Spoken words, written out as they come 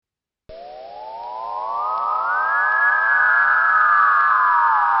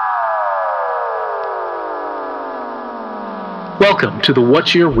Welcome to the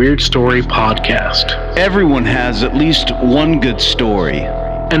What's Your Weird Story podcast. Everyone has at least one good story.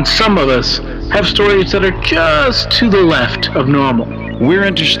 And some of us have stories that are just to the left of normal. We're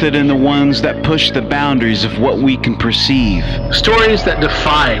interested in the ones that push the boundaries of what we can perceive. Stories that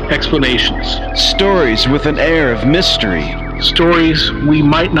defy explanations. Stories with an air of mystery. Stories we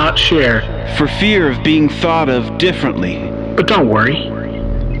might not share for fear of being thought of differently. But don't worry,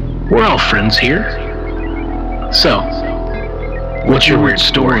 we're all friends here. So, what's your weird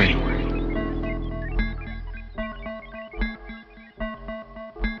story?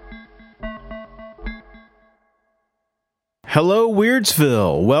 Hello,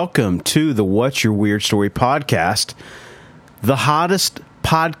 Weirdsville. Welcome to the What's Your Weird Story podcast, the hottest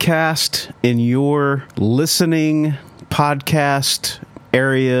podcast in your listening podcast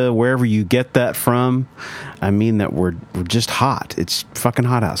area, wherever you get that from. I mean that we're just hot. It's fucking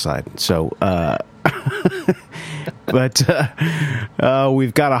hot outside. So, but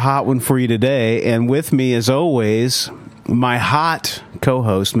we've got a hot one for you today. And with me, as always, my hot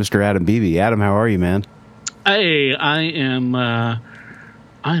co-host, Mr. Adam Beebe. Adam, how are you, man? Hey, I'm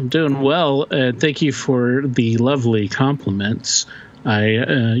doing well. Thank you for the lovely compliments. I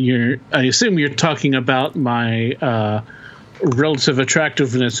assume you're talking about my relative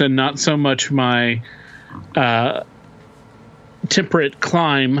attractiveness and not so much my temperate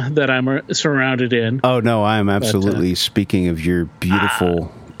climb that I'm surrounded in. Oh no, I am absolutely speaking of your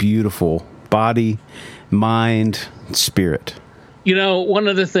beautiful body, mind, spirit. You know, one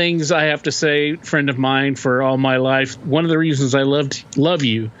of the things I have to say, friend of mine, for all my life, one of the reasons I love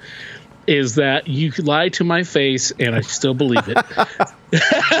you is that you could lie to my face and I still believe it.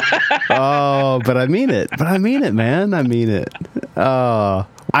 Oh, but I mean it, man. I mean it.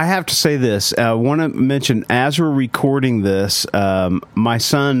 I have to say this. I want to mention, as we're recording this, my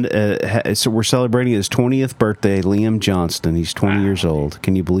son, so we're celebrating his 20th birthday, Liam Johnston. He's 20 years old.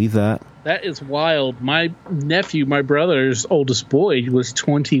 Can you believe that? That is wild. My nephew, my brother's oldest boy, was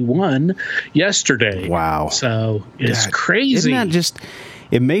 21 yesterday. Wow. So it's crazy. Isn't that just,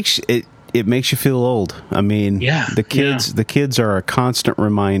 it makes you feel old. I mean, the kids are a constant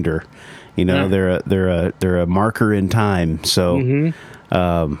reminder. You know, they're a marker in time. So,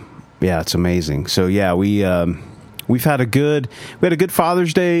 it's amazing. So we've had a good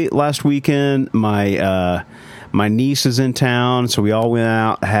Father's Day last weekend. My niece is in town, so we all went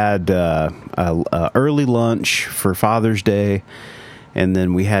out, had a early lunch for Father's Day, and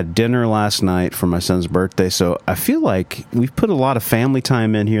then we had dinner last night for my son's birthday. So I feel like we've put a lot of family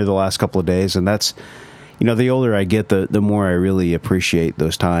time in here the last couple of days, and that's, you know, the older I get, the more I really appreciate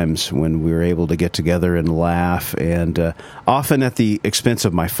those times when we were able to get together and laugh, and often at the expense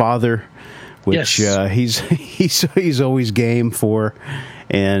of my father, which he's always game for,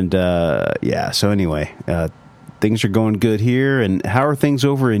 and so anyway. Things are going good here, and how are things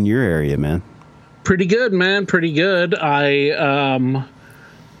over in your area, man? Pretty good, man. Pretty good. I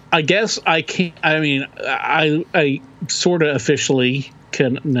guess I can't. I mean, I sort of officially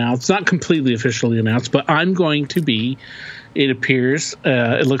can now. It's not completely officially announced, but I'm going to be. It appears.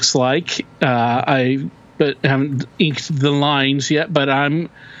 It looks like I haven't inked the lines yet, but I'm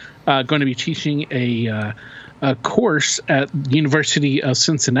going to be teaching a course at the University of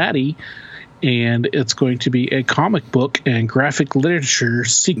Cincinnati. And it's going to be a comic book and graphic literature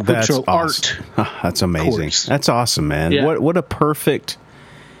sequential art. That's amazing. Course. That's awesome, man. Yeah. What a perfect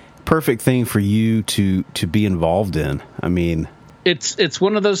thing for you to be involved in. I mean, it's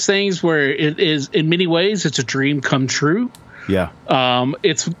one of those things where it is, in many ways, it's a dream come true. Yeah.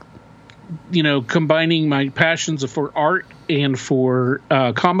 It's, you know, combining my passions for art and for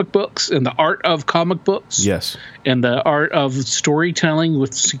comic books and the art of comic books. Yes. And the art of storytelling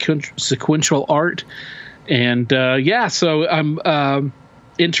with sequential art. And so I'm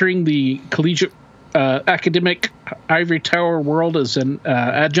entering the collegiate academic ivory tower world as an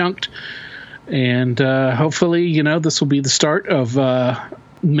adjunct. And hopefully, you know, this will be the start of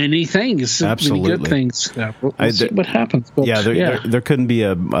many things. Absolutely. Many good things. We'll see what happens. But, there couldn't be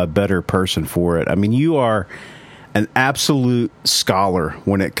a better person for it. I mean, you are an absolute scholar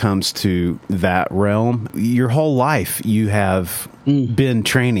when it comes to that realm. Your whole life you have been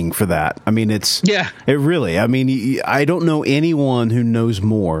training for that. I mean, it really, I mean, I don't know anyone who knows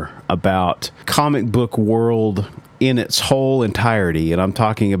more about comic book world in its whole entirety, and I'm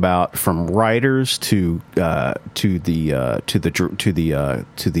talking about from writers to the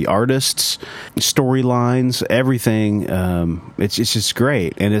artists, storylines, everything. It's just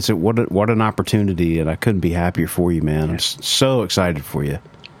great, and what an opportunity, and I couldn't be happier for you, man. I'm so excited for you.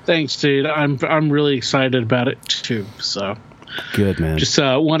 Thanks, dude. I'm really excited about it too. So good, man. Just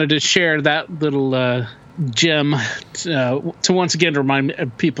wanted to share that little Jim, to once again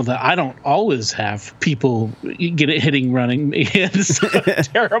remind people that I don't always have people hitting running me in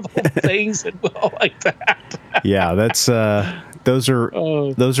terrible things and like that. Yeah, that's those are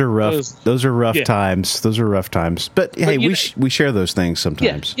rough. Those are rough times. Those are rough times. But hey, we share those things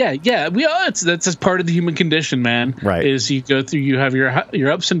sometimes. Yeah. That's just part of the human condition, man. Right. Is you go through, you have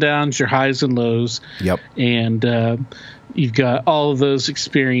your ups and downs, your highs and lows. Yep. And you've got all of those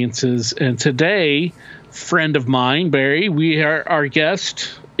experiences. And today, friend of mine, Barry, our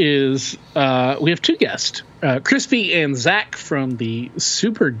guest is we have two guests, Crispy and Zach from the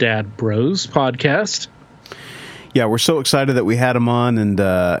Super Dad Bros podcast. Yeah, we're so excited that we had them on, and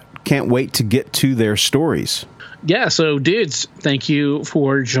can't wait to get to their stories. Yeah, so dudes, thank you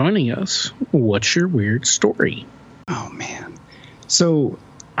for joining us. What's your weird story? Oh man, so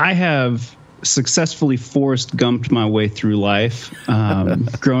I have successfully Forrest Gumped my way through life,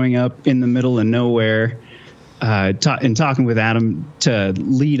 growing up in the middle of nowhere, and talking with Adam to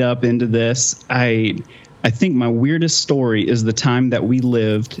lead up into this. I think my weirdest story is the time that we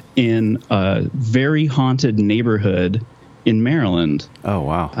lived in a very haunted neighborhood in Maryland. Oh,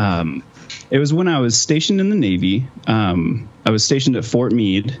 wow. It was when I was stationed in the Navy. I was stationed at Fort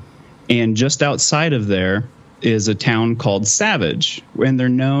Meade, and just outside of there is a town called Savage, and they're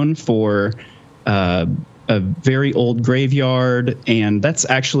known for a very old graveyard, and that's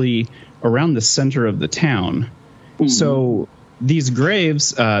actually around the center of the town. Mm-hmm. So these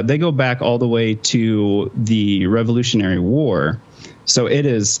graves, they go back all the way to the Revolutionary War. So it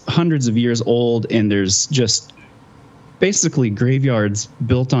is hundreds of years old, and there's just basically graveyards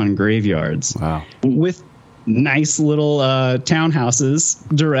built on graveyards. Wow. With nice little townhouses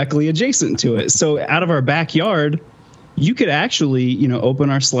directly adjacent to it. So out of our backyard, you could actually, open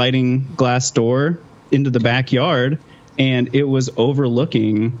our sliding glass door into the backyard, and it was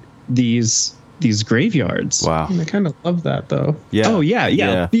overlooking these graveyards. Wow. I kind of love that, though. Yeah. Oh, yeah.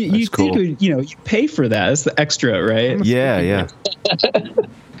 You cool. think, you pay for that. It's the extra, right? Yeah.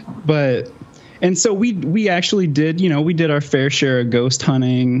 And so we actually did, we did our fair share of ghost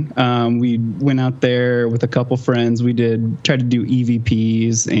hunting. We went out there with a couple friends. We tried to do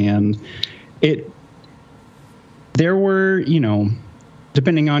EVPs, and there were,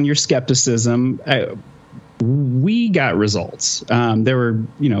 depending on your skepticism, we got results. There were,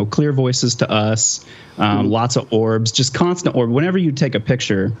 clear voices to us, lots of orbs, just constant orb. Whenever you take a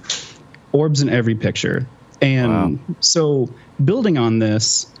picture, orbs in every picture. And so building on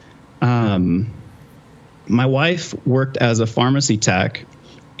this, my wife worked as a pharmacy tech,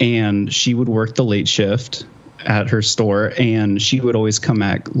 and she would work the late shift at her store, and she would always come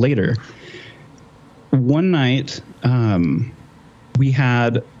back later. One night, we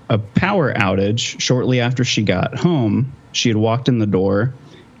had a power outage shortly after she got home. She had walked in the door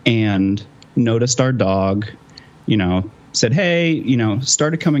and noticed our dog, said, hey,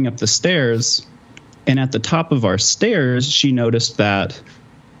 started coming up the stairs. And at the top of our stairs, she noticed that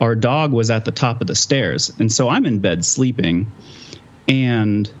our dog was at the top of the stairs. And so I'm in bed sleeping,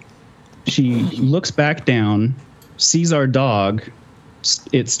 and she looks back down, sees our dog.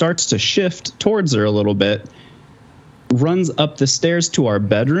 It starts to shift towards her a little bit, runs up the stairs to our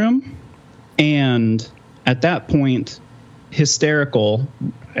bedroom, and at that point, hysterical,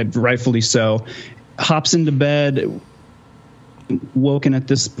 rightfully so, hops into bed, woken at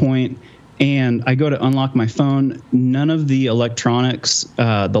this point, and I go to unlock my phone. None of the electronics,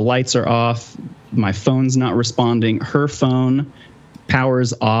 the lights are off, my phone's not responding, her phone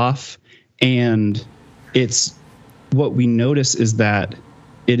power's off, and what we notice is that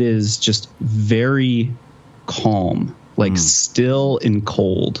it is just very calm, like still and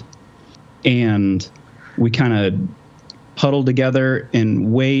cold. And we kind of huddle together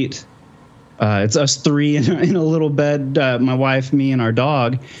and wait. It's us three in a little bed, my wife, me, and our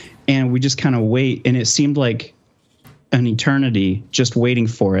dog. And we just kind of wait. And it seemed like an eternity just waiting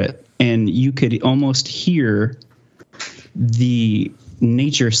for it. And you could almost hear the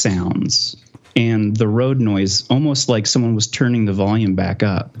nature sounds and the road noise, almost like someone was turning the volume back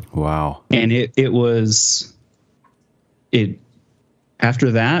up. Wow. And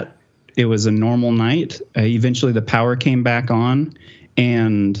after that, it was a normal night. Eventually the power came back on,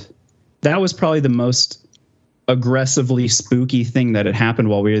 and that was probably the most aggressively spooky thing that had happened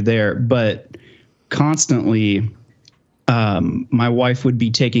while we were there. But constantly, my wife would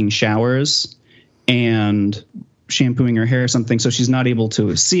be taking showers and shampooing her hair or something, so she's not able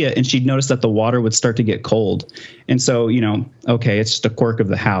to see it, and she'd notice that the water would start to get cold. And so, okay, it's just a quirk of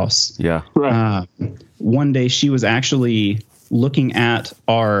the house. Yeah. Right. One day she was actually looking at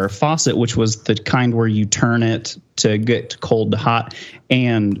our faucet, which was the kind where you turn it to get cold to hot,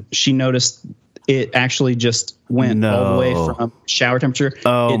 and she noticed it actually just went all the way from shower temperature.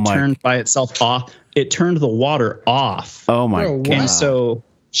 It turned by itself off. It turned the water off. Oh my God. And so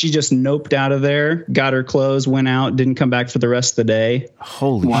she just noped out of there, got her clothes, went out, didn't come back for the rest of the day.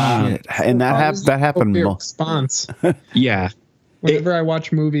 Holy shit. And that happened. Response. Yeah. Whenever I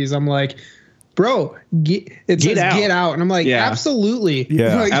watch movies, I'm like, bro, get out. And I'm like, absolutely.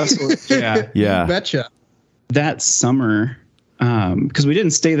 Yeah. Like, Absolutely. Yeah. You betcha. That summer, because we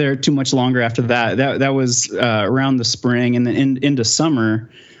didn't stay there too much longer after that. That was around the spring, and then into summer,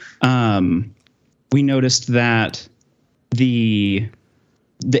 we noticed that the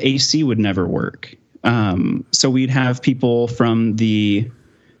AC would never work. So we'd have people from the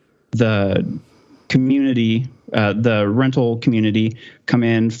community, the rental community, come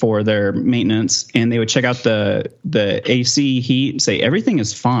in for their maintenance, and they would check out the AC heat and say everything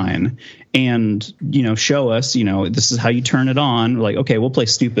is fine, and show us, this is how you turn it on. Like, okay, we'll play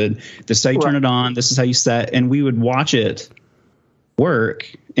stupid. This is how you turn it on. This is how you set, and we would watch it work,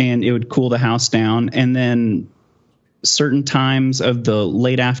 and it would cool the house down. And then certain times of the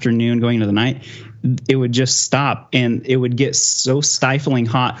late afternoon going into the night, it would just stop, and it would get so stifling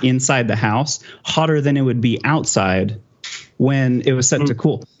hot inside the house, hotter than it would be outside when it was set to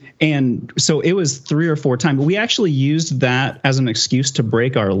cool. And so it was 3 or 4 times. We actually used that as an excuse to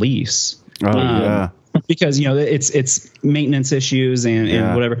break our lease. Because it's maintenance issues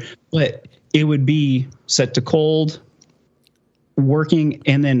and whatever. But it would be set to cold, working,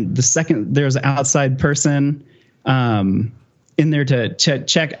 and then the second there's an outside person in there to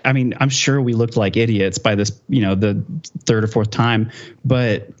check. I mean, I'm sure we looked like idiots by this, the 3rd or 4th time,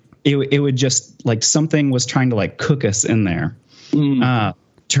 but it would just like something was trying to like cook us in there.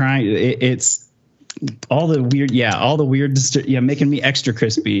 It's all the weird, making me extra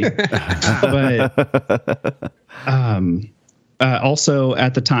crispy. But also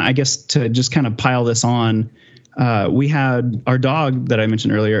at the time, I guess to just kind of pile this on, we had our dog that I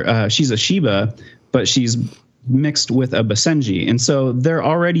mentioned earlier. She's a Shiba, but she's mixed with a Basenji. And so they're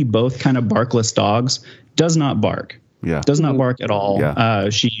already both kind of barkless dogs. Does not bark. Yeah. Does not bark at all. Yeah.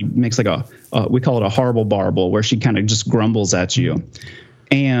 She makes like we call it a horrible barble, where she kind of just grumbles at you.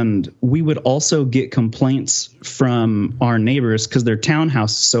 And we would also get complaints from our neighbors because they're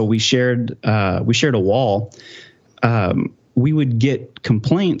townhouses. So we shared a wall. We would get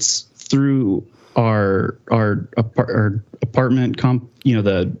complaints through our apartment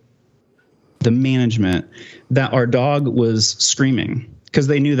the management that our dog was screaming, because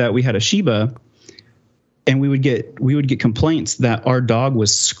they knew that we had a Shiba, and we would get complaints that our dog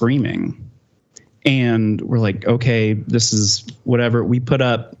was screaming. And we're like, okay, this is whatever. We put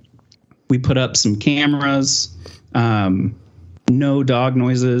up some cameras, no dog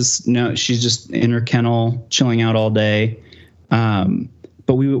noises. No, she's just in her kennel, chilling out all day.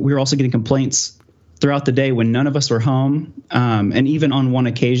 But we were also getting complaints throughout the day when none of us were home. And even on one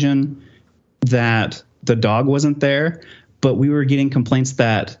occasion that the dog wasn't there, but we were getting complaints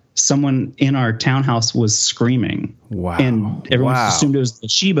that someone in our townhouse was screaming. Wow. And everyone assumed it was the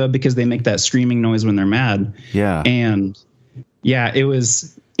Shiba because they make that screaming noise when they're mad. Yeah. And it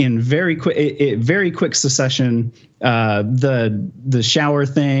was in very quick succession, the shower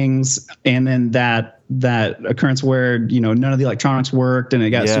things, and then that occurrence where, none of the electronics worked and it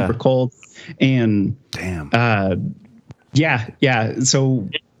got super cold. And so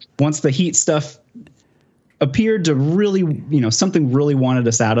once the heat stuff appeared to really, something really wanted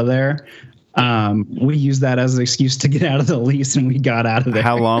us out of there, we used that as an excuse to get out of the lease, and we got out of there.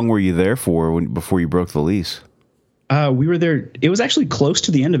 How long were you there for before you broke the lease? We were there. It was actually close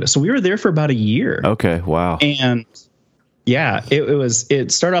to the end of it. So we were there for about a year. Okay. Wow. And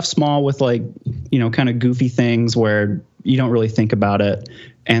it started off small with like, kind of goofy things where you don't really think about it.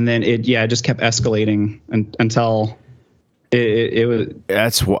 And then it just kept escalating until it was.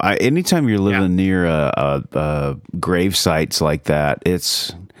 That's why anytime you're living near grave sites like that,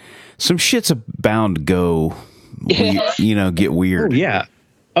 it's some shit's bound to go, get weird.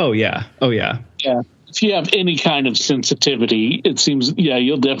 Oh yeah. Yeah. If you have any kind of sensitivity, it seems,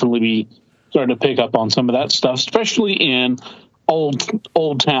 you'll definitely be starting to pick up on some of that stuff, especially in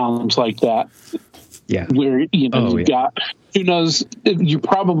old towns like that. Yeah. Where, you've got, who knows, you're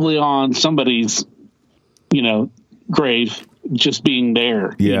probably on somebody's, grave just being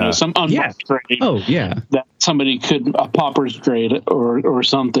there. Yeah. Some unmarked grave. Oh, yeah. That somebody a pauper's grave or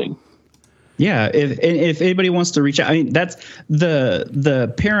something. Yeah. If anybody wants to reach out, I mean, that's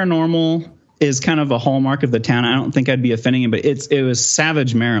the paranormal is kind of a hallmark of the town. I don't think I'd be offending him, but it was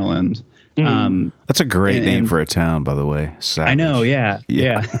Savage, Maryland. Mm-hmm. That's a great name for a town, by the way. Savage. I know. Yeah.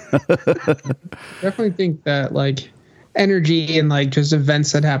 Definitely think that like energy and like just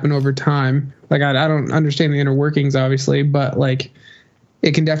events that happen over time Like I don't understand the inner workings, obviously, but like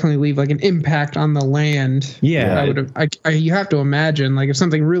it can definitely leave like an impact on the land. Yeah, you have to imagine like if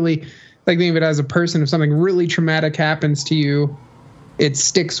something really, like think of it as a person, if something really traumatic happens to you, it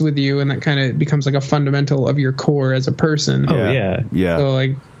sticks with you, and that kind of becomes like a fundamental of your core as a person. Oh yeah. So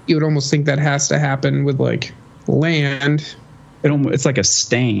like you would almost think that has to happen with like land. It's like a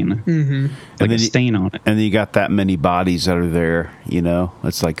stain, like a stain on it. And then you got that many bodies that are there. You know,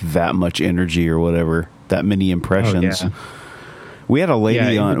 it's like that much energy or whatever. That many impressions. Oh, yeah. We had a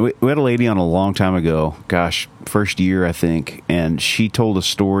lady on. We had a lady on a long time ago. Gosh, first year I think, and she told a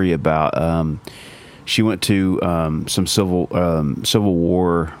story about. She went to some Civil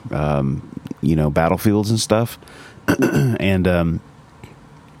War, battlefields and stuff, and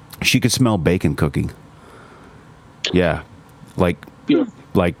she could smell bacon cooking. Yeah, like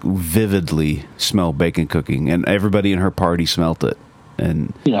vividly smell bacon cooking, and everybody in her party smelt it.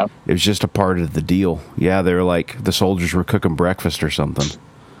 And it was just a part of the deal. Yeah, they were like the soldiers were cooking breakfast or something.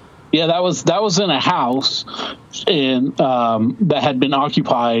 Yeah, that was in a house that had been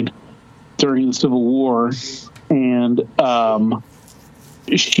occupied during the Civil War, and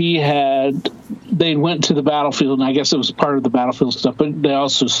they went to the battlefield, and I guess it was part of the battlefield stuff. But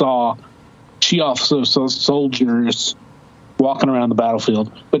she also saw soldiers walking around the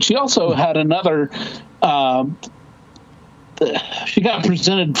battlefield. But she also had another. She got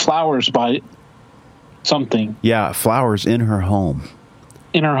presented flowers by something. Yeah, flowers in her home.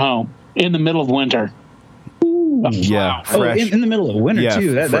 In her home, in the middle of winter. Ooh, yeah, fresh. In the middle of winter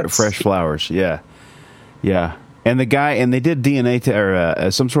too. That's fresh flowers. Yeah. And they did DNA or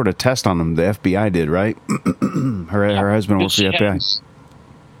some sort of test on him. The FBI did, right? her husband worked for the FBI.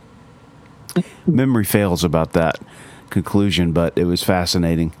 Memory fails about that conclusion, but it was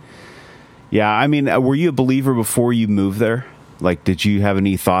fascinating. Yeah, I mean, were you a believer before you moved there? Like, did you have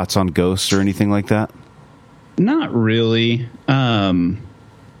any thoughts on ghosts or anything like that? Not really.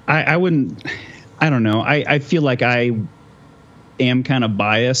 I wouldn't. I don't know. I feel like I am kind of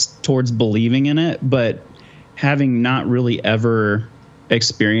biased towards believing in it, but having not really ever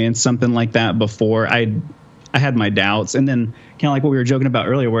experienced something like that before, I had my doubts. And then kind of like what we were joking about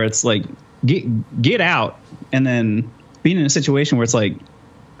earlier, where it's like get out, and then being in a situation where it's like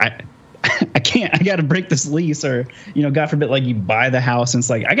I can't, I got to break this lease, or, God forbid, like you buy the house and it's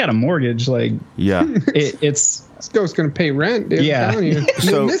like, I got a mortgage. Like, yeah, it's this ghost going to pay rent. Dude, yeah. I'm telling you.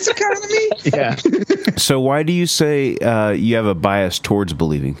 So, in this economy. Yeah. So why do you say you have a bias towards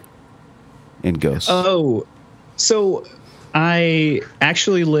believing in ghosts? Oh, so I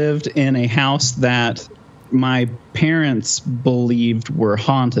actually lived in a house that my parents believed were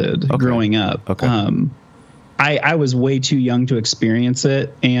haunted growing up. Okay. I was way too young to experience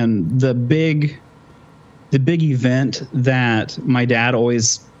it, and the big event that my dad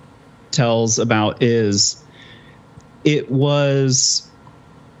always tells about is it was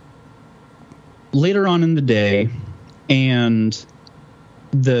later on in the day, and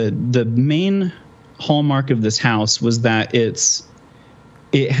the main hallmark of this house was that it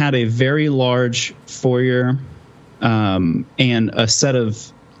had a very large foyer and a set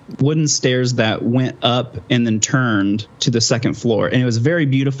of wooden stairs that went up and then turned to the second floor. And it was very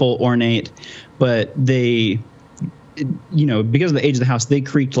beautiful, ornate, but they, because of the age of the house, they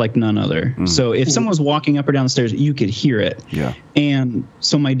creaked like none other. Mm. So if someone was walking up or down the stairs, you could hear it. Yeah. And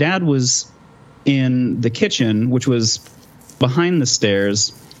so my dad was in the kitchen, which was behind the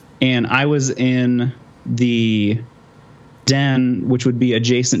stairs, and I was in the den, which would be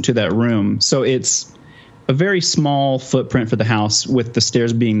adjacent to that room. So it's a very small footprint for the house, with the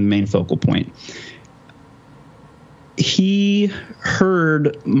stairs being the main focal point. He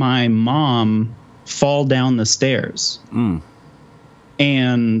heard my mom fall down the stairs. Mm.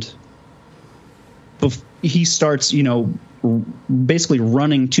 And he starts, basically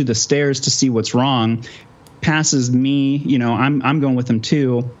running to the stairs to see what's wrong, passes me, I'm going with him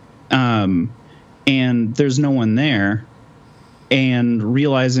too. And there's no one there. And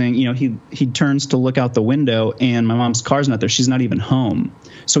realizing, he turns to look out the window, and my mom's car's not there. She's not even home.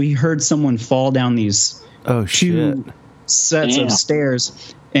 So he heard someone fall down these two sets of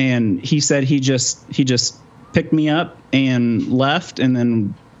stairs, and he said he just picked me up and left. And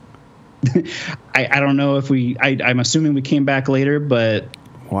then I don't know if I'm assuming we came back later, but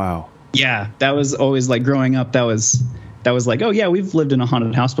wow, yeah, that was always like growing up. That was like, oh yeah, we've lived in a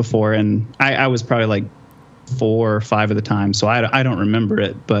haunted house before, and I was probably like 4 or 5 at the time, so I don't remember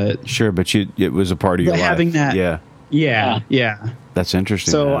it, but sure. But it was a part of your life. Having that, yeah. That's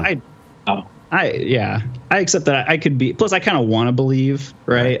interesting. So man. I accept that I could be. Plus, I kind of want to believe,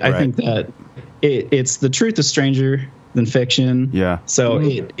 right? I think that it's the truth is stranger than fiction. Yeah. So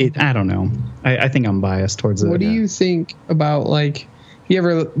it I don't know. I think I'm biased towards it. What do you think about, like, you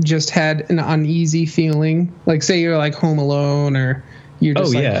ever just had an uneasy feeling? Like, say you're like home alone, or you're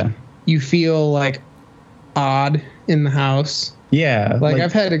just you feel like odd in the house. Yeah. Like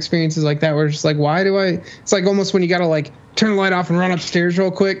I've had experiences like that where it's just like, why do I? It's like almost when you gotta like turn the light off and run upstairs real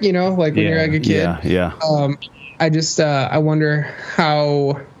quick, you know, like when you're like a kid. Yeah. I just I wonder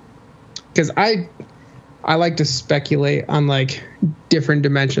how, because I like to speculate on like different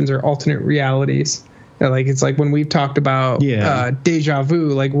dimensions or alternate realities. Like it's like when we've talked about deja vu,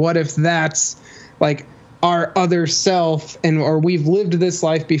 like what if that's like our other self, or we've lived this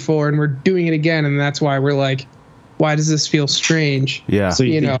life before and we're doing it again, and that's why we're like, why does this feel strange? Yeah. So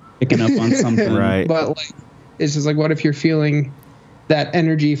you know, picking up on something. Right. But like, it's just like, what if you're feeling that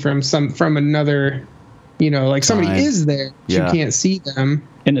energy from another, you know, like somebody is there, but you can't see them.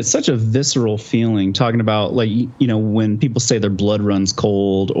 And it's such a visceral feeling, talking about, like, you know, when people say their blood runs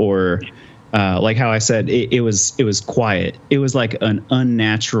cold, or like how I said, it was quiet. It was like an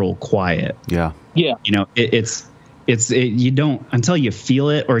unnatural quiet. Yeah. Yeah. You know, you don't, until you feel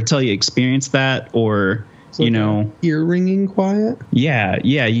it or until you experience that, or, So you know, ear ringing quiet. Yeah.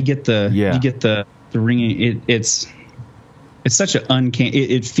 You get the ringing. It's such an uncanny.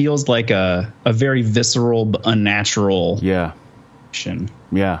 It feels like a very visceral but unnatural. Yeah. Action.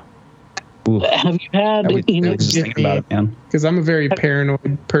 Yeah. Ooh. Have you had Really just thinking about it, man? Because I'm a very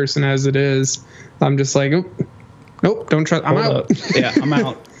paranoid person as it is. I'm just like, nope, don't trust. I'm out. Yeah, I'm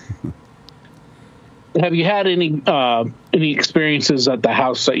out. Have you had any experiences at the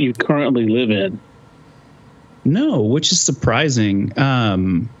house that you currently live in? No, which is surprising.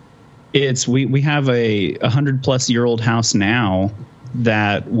 It's we have a 100-plus-year-old house now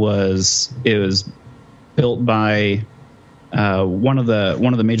that was built by one of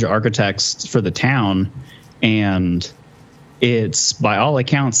the major architects for the town, and it's, by all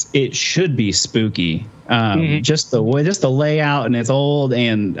accounts, it should be spooky. Just the layout, and it's old,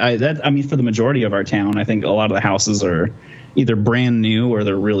 and I mean for the majority of our town, I think a lot of the houses are either brand new or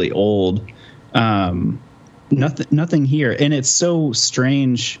they're really old. Nothing here, and it's so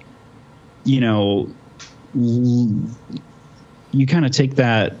strange. You know, you kind of take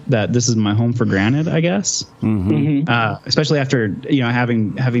that this is my home for granted, I guess. Especially after, you know,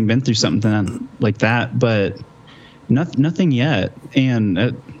 having been through something like that, but nothing yet.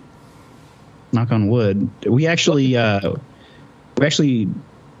 And knock on wood, we actually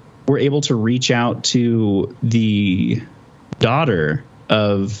were able to reach out to the daughter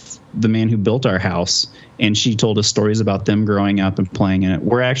of the man who built our house, and she told us stories about them growing up and playing in it.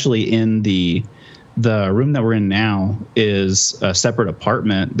 We're actually in the room that we're in now is a separate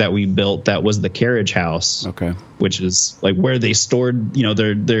apartment that we built that was the carriage house. Okay. Which is like where they stored, you know,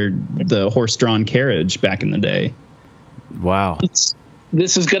 the horse-drawn carriage back in the day. Wow.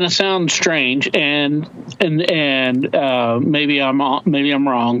 This is going to sound strange, and maybe I'm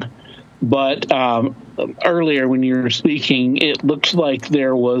wrong, but earlier when you were speaking, it looked like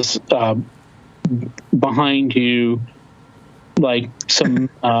there was behind you like some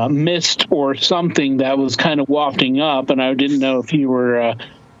mist or something that was kind of wafting up, and I didn't know if you were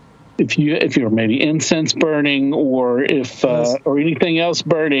maybe incense burning or if or anything else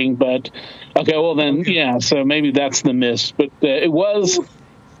burning. But okay, well then, yeah. So maybe that's the mist, but it was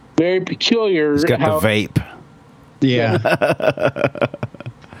very peculiar. He's got the vape. Yeah.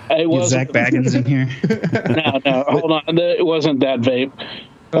 It was Zach Baggins in here. No, hold on. It wasn't that vape.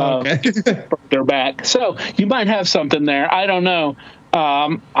 Okay. They're back. So you might have something there. I don't know.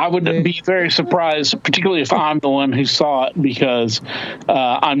 I would be very surprised, particularly if I'm the one who saw it, because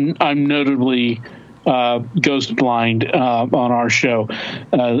I'm notably ghost blind on our show.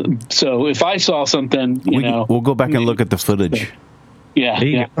 So if I saw something, we'll go back and look at the footage.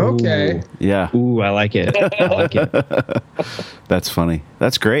 Yeah. Okay. Ooh, yeah. Ooh, I like it. That's funny.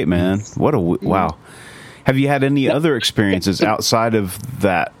 That's great, man. What a wow. Have you had any other experiences outside of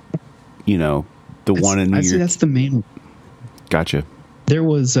that? You know, one in New York. That's the main. Gotcha. There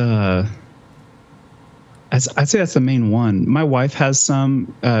was I'd say that's the main one. My wife has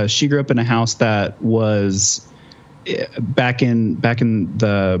some. She grew up in a house that was back in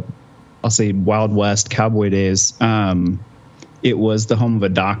the, I'll say, Wild West cowboy days. It was the home of a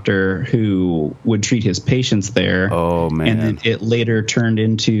doctor who would treat his patients there. Oh, man. And then it later turned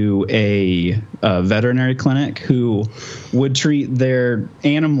into a veterinary clinic who would treat their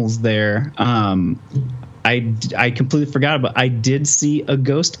animals there. I completely forgot about. I did see a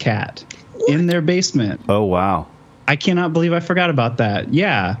ghost cat in their basement. Oh, wow. I cannot believe I forgot about that.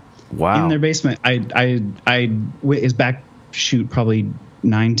 Yeah. Wow. In their basement. Probably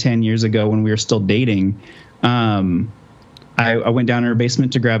 9-10 years ago when we were still dating. I went down in her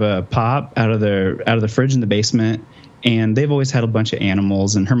basement to grab a pop out of the fridge in the basement, and they've always had a bunch of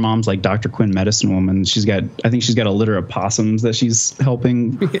animals. And her mom's like Dr. Quinn medicine woman. I think she's got a litter of possums that she's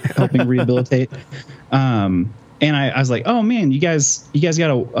helping rehabilitate. And I was like, oh man, you guys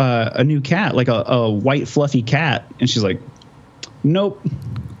got a new cat, like a white fluffy cat. And she's like, nope.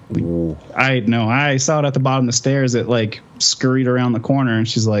 I saw it at the bottom of the stairs. It like scurried around the corner, and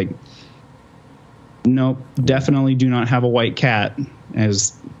she's like, nope, definitely do not have a white cat. It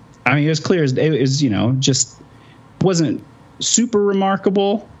was clear as it was, just wasn't super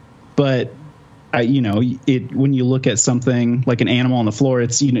remarkable, but when you look at something like an animal on the floor,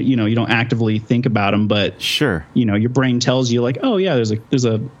 it's you don't actively think about them, but sure, your brain tells you like, oh yeah, there's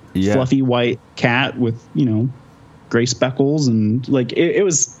a fluffy white cat with gray speckles, and like it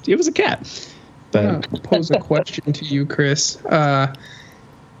was a cat. But I'm gonna pose a question to you, Chris.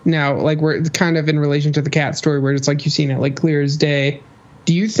 Now, like, we're kind of in relation to the cat story where it's like you've seen it like clear as day.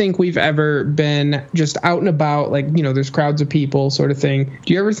 Do you think we've ever been just out and about, like, there's crowds of people sort of thing?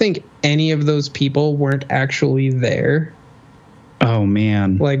 Do you ever think any of those people weren't actually there? Oh,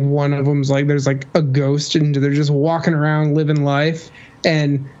 man. Like, one of them's like, there's like a ghost and they're just walking around living life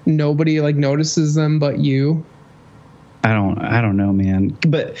and nobody like notices them but you? I don't know, man.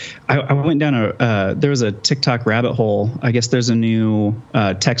 But I went down there was a TikTok rabbit hole. I guess there's a new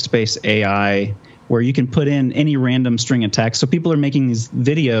text-based AI where you can put in any random string of text. So people are making these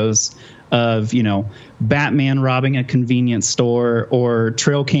videos of, Batman robbing a convenience store or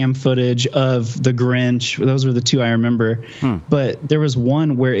trail cam footage of the Grinch. Those were the two I remember. But there was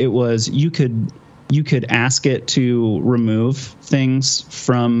one where it was you could ask it to remove things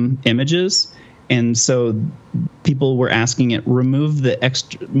from images. And so people were asking it, remove the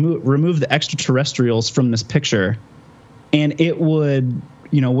extraterrestrials from this picture. And it would,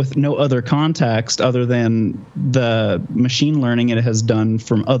 with no other context other than the machine learning it has done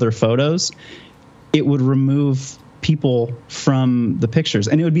from other photos, it would remove people from the pictures.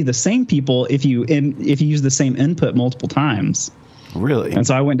 And it would be the same people if you use the same input multiple times. Really? And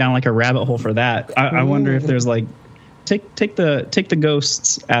so I went down like a rabbit hole for that. I wonder if there's like, take the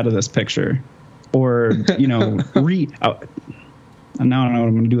ghosts out of this picture. Or, now I don't know what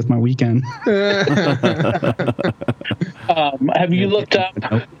I'm going to do with my weekend. Have you looked up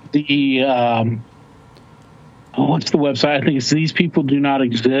the, what's the website? I think it's These People Do Not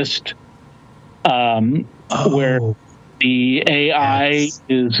Exist, where the AI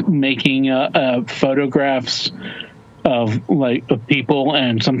is making photographs of people,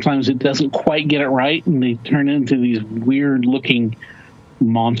 and sometimes it doesn't quite get it right, and they turn into these weird looking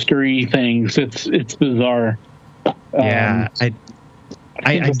monstery things. It's bizarre. Yeah,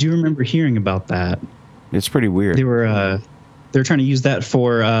 I do remember hearing about that. It's pretty weird. They were trying to use that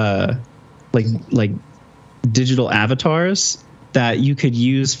for like digital avatars that you could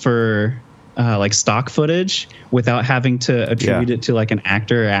use for like stock footage without having to attribute it to like an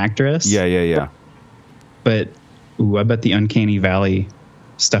actor or actress. Yeah. But I bet the Uncanny Valley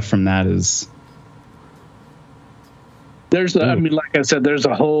stuff from that is. There's, like I said, there's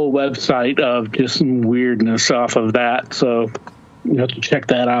a whole website of just some weirdness off of that. So you have to check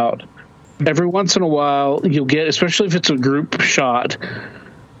that out. Every once in a while, you'll get, especially if it's a group shot,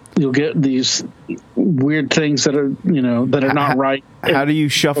 you'll get these weird things that are, that are not right. How do you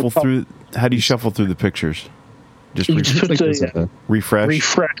shuffle through? How do you shuffle through the pictures? Just refresh.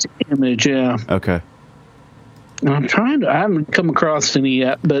 Refresh image, yeah. Okay. I haven't come across any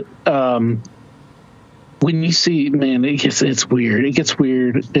yet, but when you see, man, it's weird. It gets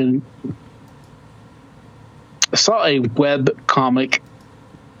weird. And I saw a web comic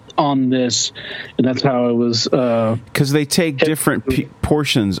on this, and that's how it was. Because they take different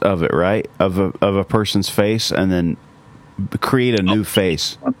portions of it, right? Of a person's face, and then create a new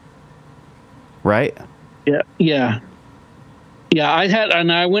face, right? Yeah.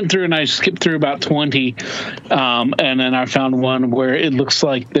 I went through and I skipped through about 20, and then I found one where it looks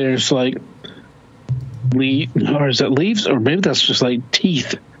like there's like or is it leaves, or maybe that's just like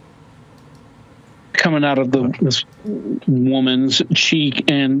teeth coming out of this woman's cheek,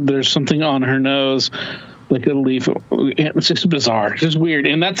 and there's something on her nose like a leaf. It's just bizarre. It's just weird,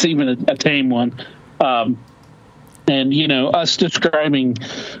 and that's even a tame one. And us describing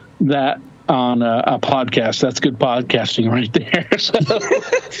that on a podcast, that's good podcasting right there. So.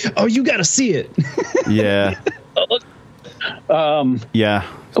 Oh, you got to see it. Yeah. Yeah.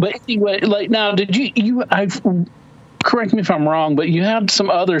 But anyway, now, did you correct me if I'm wrong, but you had some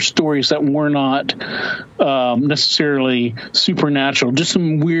other stories that were not necessarily supernatural, just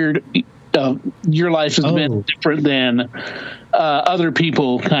some weird, your life has been different than other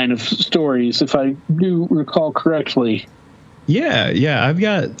people kind of stories, if I do recall correctly. Yeah.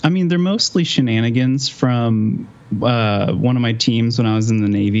 They're mostly shenanigans from one of my teams when I was in the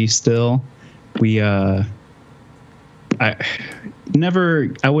Navy still. I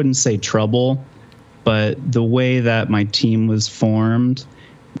wouldn't say trouble, but the way that my team was formed,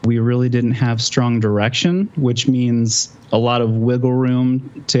 we really didn't have strong direction, which means a lot of wiggle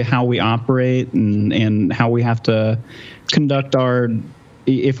room to how we operate and how we have to conduct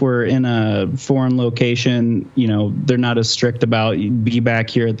if we're in a foreign location, they're not as strict about be back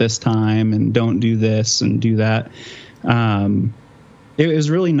here at this time and don't do this and do that. It was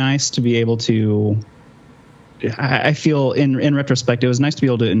really nice to be able to, I feel in retrospect, it was nice to be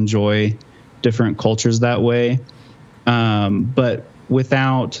able to enjoy different cultures that way. But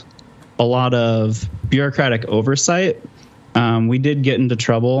without a lot of bureaucratic oversight, we did get into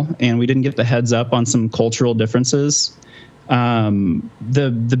trouble and we didn't get the heads up on some cultural differences. The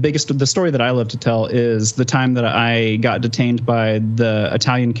story that I love to tell is the time that I got detained by the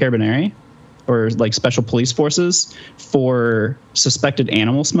Italian Carabinieri, or like special police forces, for suspected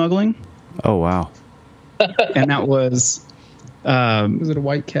animal smuggling. Oh, wow. And that was it a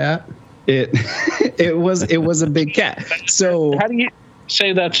white cat? It was a big cat. So how do you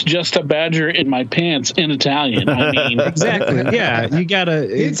say that's just a badger in my pants in Italian? I mean, exactly. Yeah, you gotta.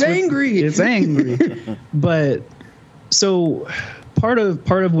 It's angry. It's angry. But so part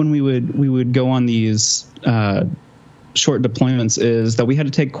of when we would go on these short deployments is that we had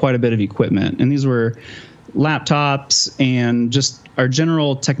to take quite a bit of equipment, and these were laptops and just our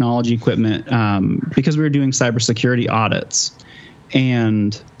general technology equipment, because we were doing cybersecurity audits,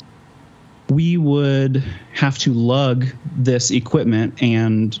 and we would have to lug this equipment,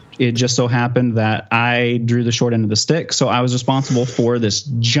 and it just so happened that I drew the short end of the stick. So I was responsible for this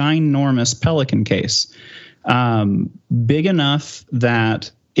ginormous Pelican case, big enough that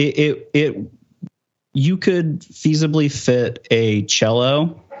you could feasibly fit a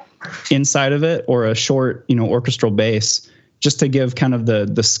cello inside of it, or a short, orchestral bass, just to give kind of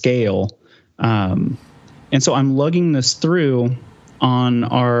the scale. And so I'm lugging this through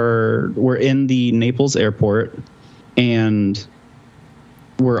we're in the Naples airport, and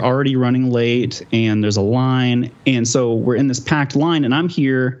we're already running late, and there's a line. And so we're in this packed line, and I'm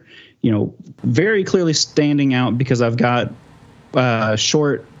here, very clearly standing out because I've got a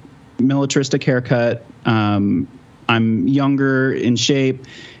short militaristic haircut. I'm younger in shape,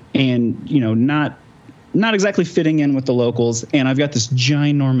 and, not exactly fitting in with the locals. And I've got this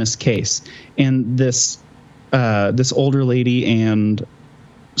ginormous case, and this older lady and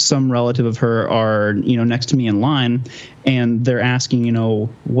some relative of her are, next to me in line, and they're asking,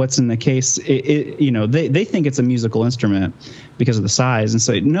 what's in the case. They think it's a musical instrument because of the size, and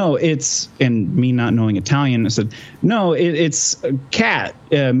say, no, and me not knowing Italian, I said, no, it's a cat,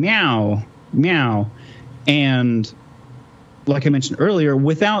 meow, meow. And like I mentioned earlier,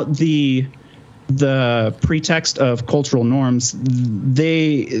 without the pretext of cultural norms,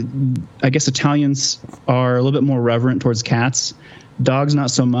 I guess Italians are a little bit more reverent towards cats. Dogs, not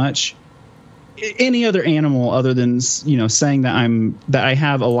so much. Any other animal other than, saying that I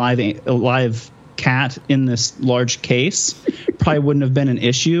have a live cat in this large case probably wouldn't have been an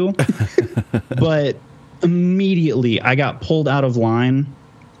issue. But immediately I got pulled out of line.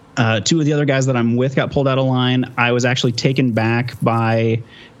 Two of the other guys that I'm with got pulled out of line. I was actually taken back by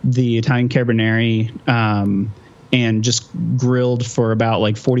the Italian Carabinieri, and just grilled for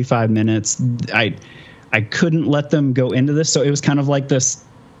about 45 minutes. I couldn't let them go into this, so it was kind of like this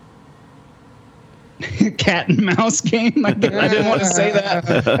cat and mouse game. I didn't want to say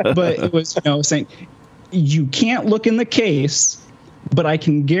that, but it was, saying you can't look in the case, but I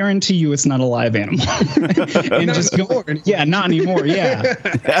can guarantee you it's not a live animal. And not just anymore. Yeah, not anymore.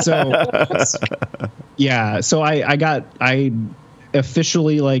 Yeah. So I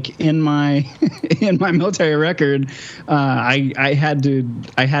officially, in my military record, I had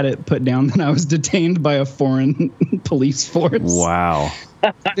it put down that I was detained by a foreign police force. Wow.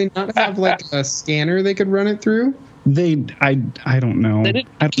 Did they not have a scanner they could run it through? I don't know.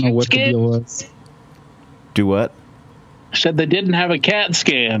 I don't know what the deal was. Do what? Said they didn't have a CAT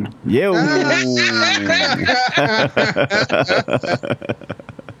scan. Yo.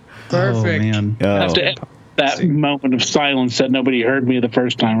 Perfect. Oh, man. That moment of silence that nobody heard me the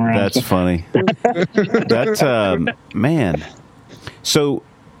first time around. That's funny. Man. So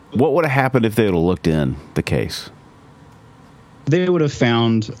what would have happened if they would have looked in the case? They would have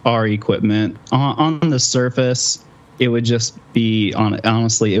found our equipment on the surface. It would just be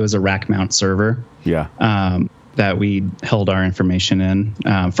honestly, it was a rack mount server. Yeah. that we held our information in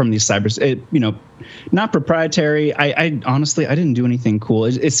from these not proprietary. I honestly, I didn't do anything cool.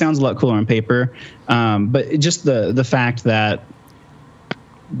 It sounds a lot cooler on paper, but just the fact that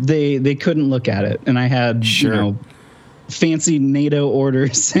they couldn't look at it, and I had fancy NATO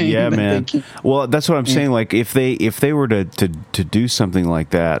orders saying, yeah, man. Well, that's what I'm saying. Like, if they were to do something like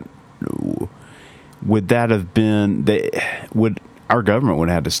that, would that have been our government would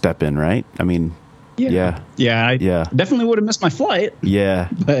have had to step in, right? I mean, I definitely would have missed my flight. Yeah,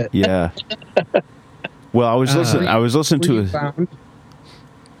 but well, I was listening to bound?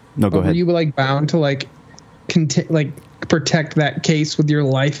 No, go ahead. Were you like bound to like protect that case with your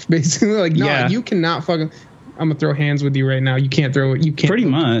life, basically? Like, no, you cannot fucking. I'm gonna throw hands with you right now. You can't throw it. You can't. Pretty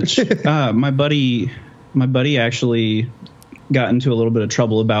much. My buddy actually got into a little bit of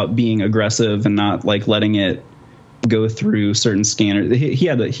trouble about being aggressive and not like letting it go through certain scanners. He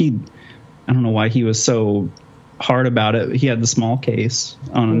I don't know why he was so hard about it. He had the small case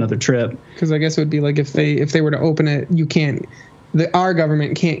on another trip. Because I guess it would be like if they were to open it, you can't. Our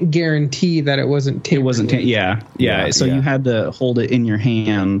government can't guarantee that it wasn't tampered. It wasn't. So you had to hold it in your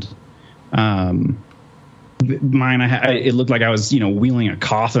hand. Mine, it looked like I was, wheeling a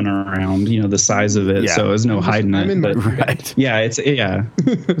coffin around, the size of it. Yeah. So there's no hiding it. But right. Yeah, it's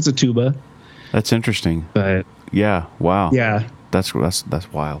a tuba. That's interesting. But yeah, wow. Yeah, that's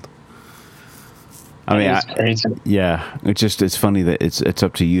wild. I mean, it's funny that it's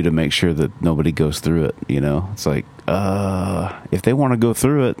up to you to make sure that nobody goes through it. It's like, if they want to go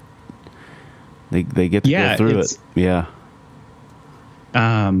through it, they get to go through it. Yeah.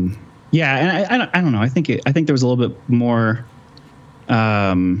 Yeah, and I don't know. I think there was a little bit more,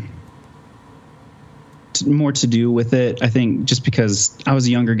 more to do with it. I think just because I was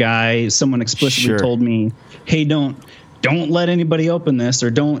a younger guy, someone explicitly told me, "Hey, don't let anybody open this, or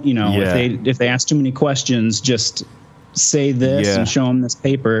don't if they ask too many questions, just say this and show them this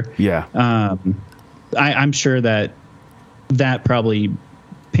paper." Yeah. I'm sure that probably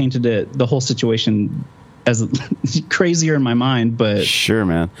painted the whole situation as crazier in my mind, but sure,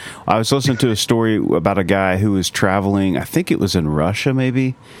 man. I was listening to a story about a guy who was traveling. I think it was in Russia,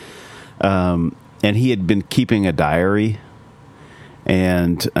 maybe, and he had been keeping a diary,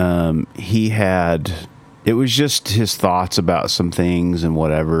 and it was just his thoughts about some things and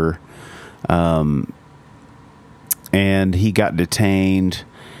whatever, and he got detained,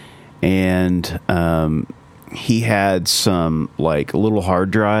 and he had some like little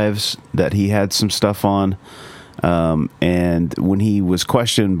hard drives that he had some stuff on. And when he was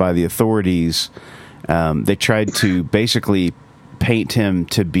questioned by the authorities, they tried to basically paint him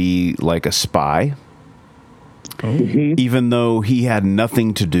to be like a spy. Mm-hmm. Even though he had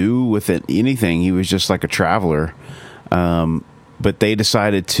nothing to do with anything. He was just like a traveler. But they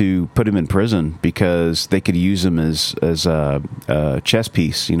decided to put him in prison because they could use him as a chess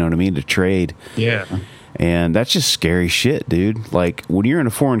piece, you know what I mean, to trade. Yeah. And that's just scary shit, dude. Like, when you're in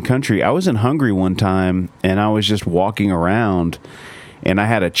a foreign country, I was in Hungary one time, and I was just walking around, and I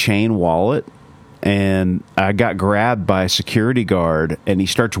had a chain wallet, and I got grabbed by a security guard, and he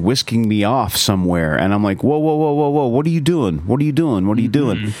starts whisking me off somewhere, and I'm like, whoa, what are you doing? What are you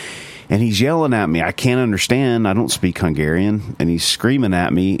doing? And he's yelling at me. I can't understand. I don't speak Hungarian, and he's screaming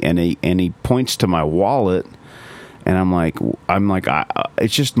at me, and he points to my wallet. And I'm like,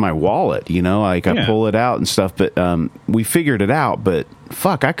 it's just my wallet, I pull it out and stuff. But we figured it out. But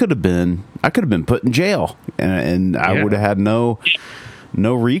fuck, I could have been put in jail, and I would have had no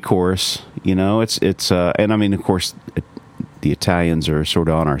recourse. It's and I mean, of course, the Italians are sort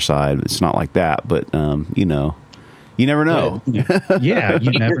of on our side. It's not like that, but you never know. Yeah,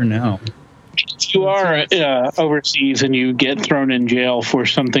 you never know. You are overseas, and you get thrown in jail for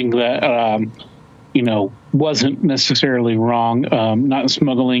something that. Wasn't necessarily wrong, not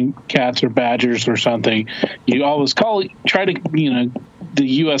smuggling cats or badgers or something. You always try to, the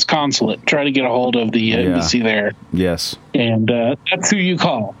U.S. consulate, try to get a hold of the embassy there. Yes. And that's who you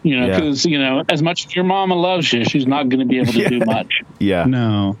call, because, as much as your mama loves you, she's not going to be able to do much. Yeah.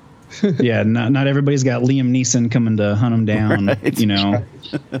 No. Yeah, not everybody's got Liam Neeson coming to hunt them down,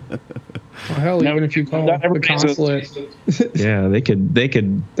 Well, hell, even if you call the consulate. Yeah, they could.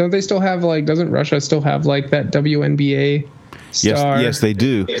 Don't they still have doesn't Russia still have that WNBA star? Yes, they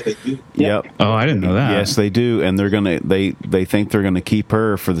do. Yep. Oh, I didn't know that. Yes, they do, and they think they're gonna keep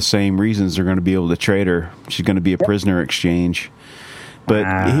her for the same reasons they're gonna be able to trade her. She's gonna be a prisoner exchange.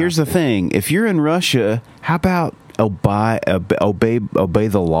 But here's the thing: if you're in Russia, how about obey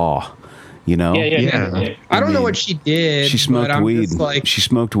the law? Yeah. I don't know what she did. She smoked weed. She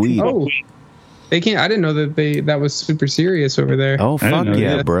smoked weed. Oh. They can't. I didn't know that was super serious over there. Oh fuck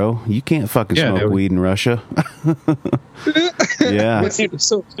yeah, bro! You can't fucking smoke weed in Russia. Yeah. But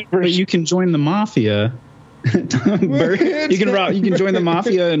you can join the mafia. You can join the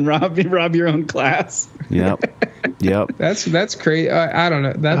mafia and rob your own class. Yep. That's crazy. I don't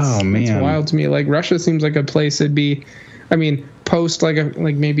know. That's wild to me. Like Russia seems like a place it'd be. I mean, post like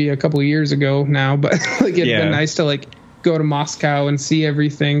maybe a couple of years ago now, but like it'd been nice to like go to Moscow and see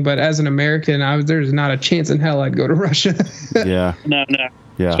everything. But as an American, there's not a chance in hell I'd go to Russia. Yeah. No.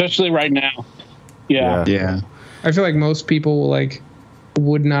 Yeah. Especially right now. Yeah. I feel like most people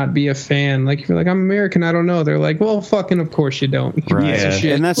would not be a fan. Like if you're like, I'm American, I don't know. They're like, well, fucking of course you don't. Right.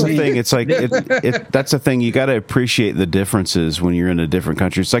 And that's the thing. It's like that's the thing. You got to appreciate the differences when you're in a different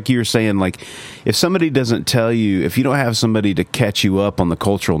country. It's like you were saying, like if somebody doesn't tell you, if you don't have somebody to catch you up on the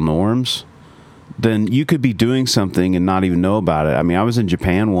cultural norms, then you could be doing something and not even know about it. I mean, I was in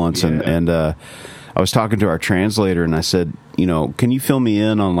Japan once and I was talking to our translator and I said, can you fill me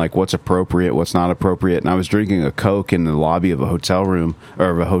in on like what's appropriate, what's not appropriate? And I was drinking a Coke in the lobby of a hotel room or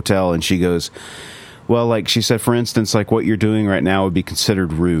of a hotel. And she goes, well, like she said, for instance, like what you're doing right now would be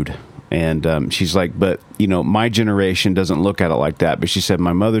considered rude. And she's like, but, my generation doesn't look at it like that. But she said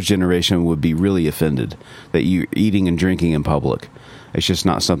my mother's generation would be really offended that you're eating and drinking in public. It's just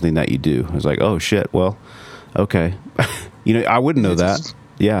not something that you do. I was like, oh, shit. Well, okay. I wouldn't know that.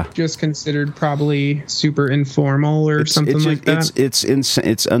 Yeah. Just considered probably super informal or something like that.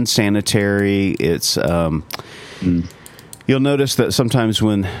 It's unsanitary. It's you'll notice that sometimes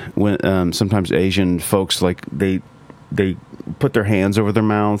when sometimes Asian folks like they put their hands over their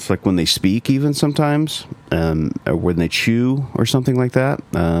mouths like when they speak even sometimes or when they chew or something like that.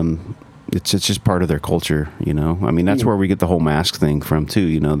 It's just part of their culture, I mean, that's where we get the whole mask thing from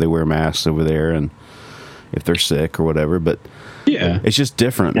too. They wear masks over there and if they're sick or whatever, but it's just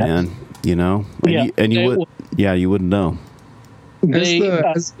different, man. And you wouldn't know.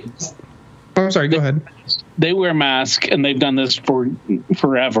 I'm sorry. Go ahead. They wear masks, and they've done this for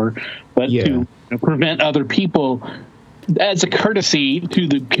forever. But to prevent other people, as a courtesy to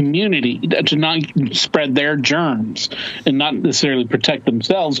the community, to not spread their germs and not necessarily protect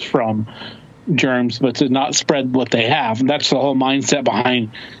themselves from germs, but to not spread what they have. And that's the whole mindset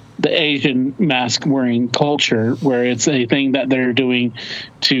behind the Asian mask wearing culture, where it's a thing that they're doing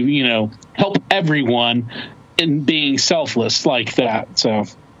to, help everyone in being selfless like that. So,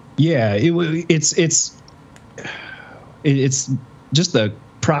 it's just the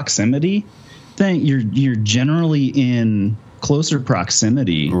proximity thing. You're generally in closer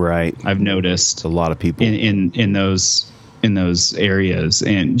proximity, right? I've noticed a lot of people in those areas,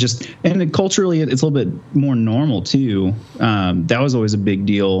 and culturally it's a little bit more normal too. That was always a big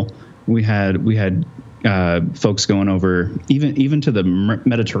deal. We had folks going over even to the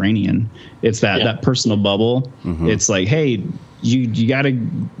Mediterranean. It's that personal bubble. Mm-hmm. It's like, hey, you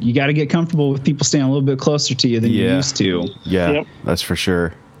gotta get comfortable with people staying a little bit closer to you than you used to. Yeah, that's for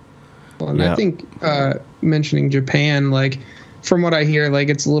sure. Well, and I think mentioning Japan, like from what I hear, like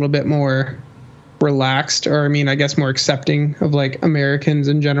it's a little bit more relaxed, or I mean, I guess more accepting of like Americans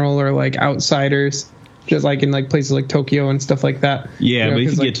in general, or like outsiders, just like in like places like Tokyo and stuff like that. Yeah, but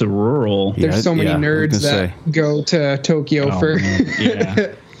if you get to rural, there's so many nerds that go to Tokyo for.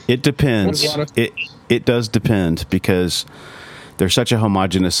 It depends. It does depend, because there's such a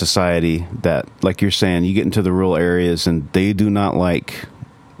homogenous society that, like you're saying, you get into the rural areas and they do not like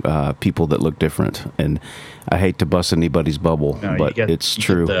people that look different. And I hate to bust anybody's bubble, but it's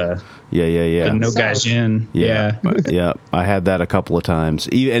true. The no guys in. Yeah. I had that a couple of times,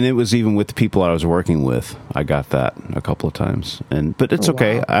 and it was even with the people I was working with. I got that a couple of times, but it's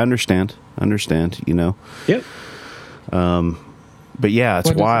okay. Wow. I understand. Yep. But yeah,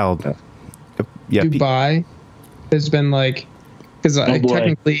 it's wild. Dubai has been like, because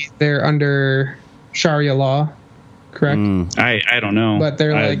technically they're under Sharia law, correct? I don't know, but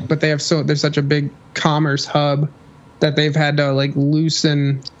they're there's such a big commerce hub that they've had to like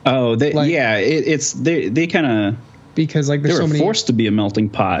loosen. They kind of, because like there's so many, forced to be a melting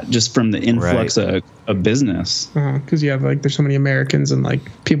pot just from the influx of business. Because you have like there's so many Americans and like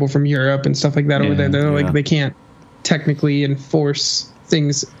people from Europe and stuff like that over there. They're like they can't technically enforce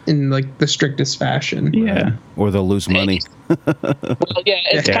things in like the strictest fashion. Or they'll lose money.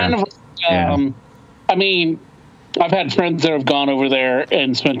 It's kind of I mean, I've had friends that have gone over there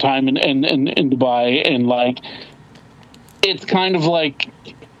and spent time in Dubai, and like it's kind of like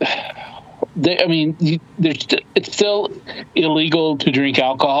it's still illegal to drink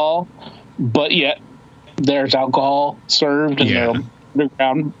alcohol, but yet there's alcohol served in their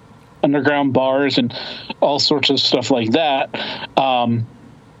underground bars and all sorts of stuff like that.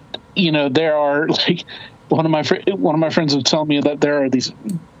 there are like one of my friends was telling me that there are these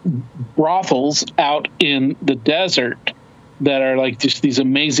brothels out in the desert that are like just these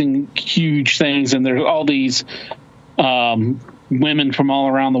amazing, huge things, and there's all these women from all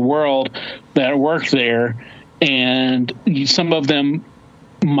around the world that work there, and some of them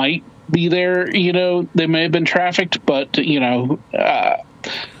might be there. They may have been trafficked, but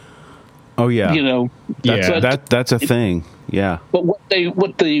oh yeah, that's a thing. Yeah. But what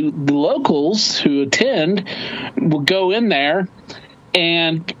the locals who attend will go in there,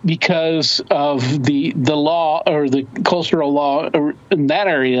 and because of the law or the cultural law in that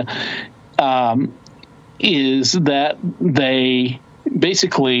area, is that they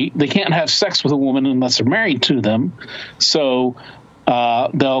can't have sex with a woman unless they're married to them. So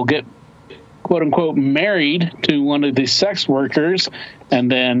they'll get quote unquote married to one of these sex workers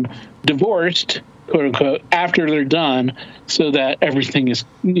and then divorced quote unquote after they're done, so that everything is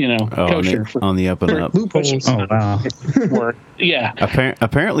kosher on the up and up. Loopholes. Oh wow. Yeah.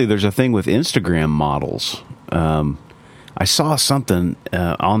 Apparently, there's a thing with Instagram models. I saw something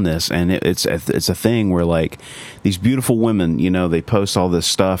on this, and it's a thing where like these beautiful women, they post all this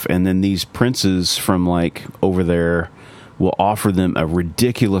stuff, and then these princes from like over there will offer them a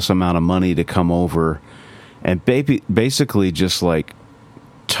ridiculous amount of money to come over and basically just like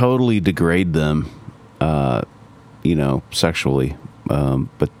totally degrade them, sexually.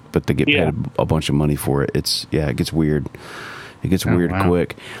 But they get paid a bunch of money for it. It gets weird. It gets weird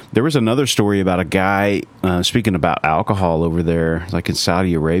quick. There was another story about a guy, speaking about alcohol over there, like in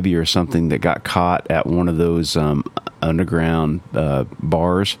Saudi Arabia or something, that got caught at one of those underground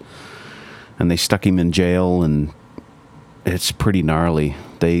bars, and they stuck him in jail, and it's pretty gnarly.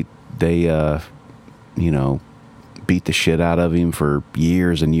 They beat the shit out of him for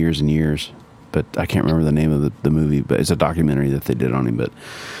years and years and years. But I can't remember the name of the movie, but it's a documentary that they did on him. But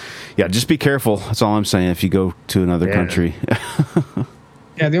yeah, just be careful. That's all I'm saying. If you go to another country.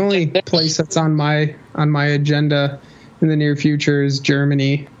 Yeah, the only place that's on my agenda in the near future is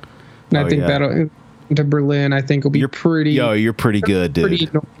Germany, and I think that'll to Berlin. I think will be pretty. Yo, you're pretty good, dude. Pretty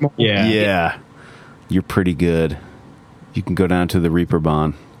normal. Yeah, you're pretty good. You can go down to the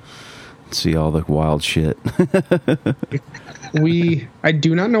Reeperbahn, see all the wild shit. I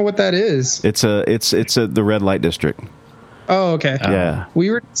do not know what that is. It's the red light district. Oh, okay. Yeah. We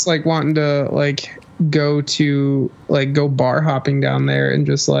were just like wanting to like go bar hopping down there and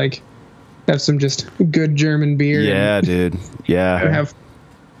just like have some just good German beer. Yeah, dude. Yeah.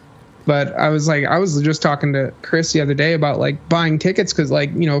 But I was just talking to Chris the other day about like buying tickets because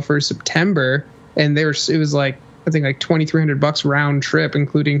like for September, and it was like I think like $2,300 round trip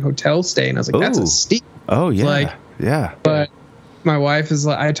including hotel stay, and I was like, that's a steep. Oh yeah. Like, yeah. But my wife is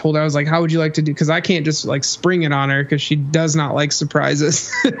like, I told her, I was like, how would you like to do? Because I can't just like spring it on her because she does not like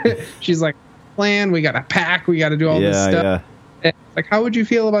surprises. She's like, plan, we got to pack, we got to do all this stuff. Yeah. And like, how would you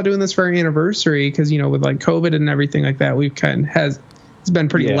feel about doing this for our anniversary? Because with like COVID and everything like that, we've it's been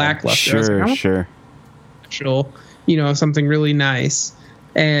pretty lackluster. Sure. Something really nice.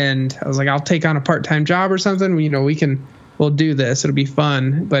 And I was like, I'll take on a part-time job or something. We'll do this. It'll be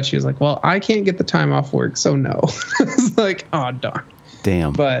fun. But she was like, well, I can't get the time off work, so no. I was like, oh, darn.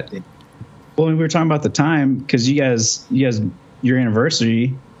 Damn. But we were talking about the time because you guys, your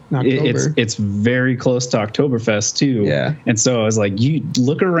anniversary, it's very close to Oktoberfest too. Yeah. And so I was like, you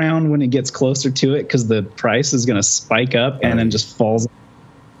look around when it gets closer to it because the price is going to spike up and then just falls.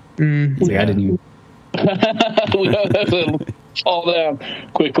 I didn't even. Fall down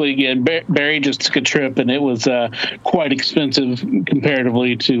quickly again. Barry just took a trip, and it was quite expensive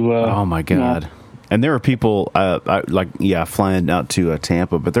comparatively to. Oh my god! And there were people flying out to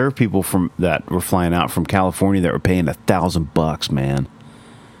Tampa, but there were people that were flying out from California that were paying $1,000, man.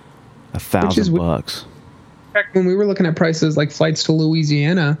 $1,000. Back when we were looking at prices like flights to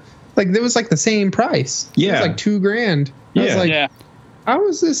Louisiana, like there was like the same price. Yeah, it was like $2,000. Yeah, I was like, how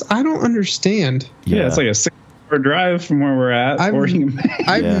is this? I don't understand. Yeah, it's like a 6-hour drive from where we're at.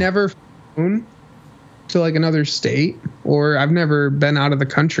 I've never flown to like another state, or I've never been out of the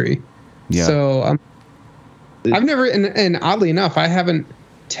country. Yeah. So I've never, and oddly enough, I haven't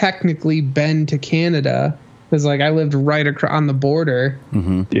technically been to Canada because like I lived right across on the border.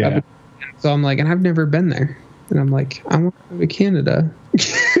 Mm-hmm. Yeah. So I'm like, and I've never been there, and I'm like, I want to go to Canada.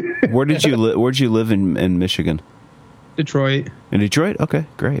 Where'd you live in Michigan? Detroit. In Detroit? Okay,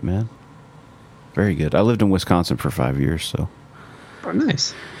 great, man. Very good. I lived in Wisconsin for 5 years, so. Oh,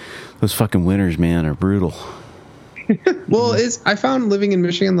 nice. Those fucking winters, man, are brutal. Well, I found living in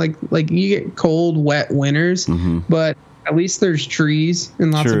Michigan, like you get cold, wet winters, but at least there's trees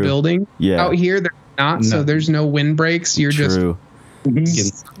and lots of buildings. Yeah. Out here, there's not, so there's no windbreaks. You're just We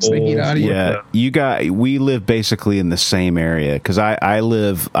live basically in the same area because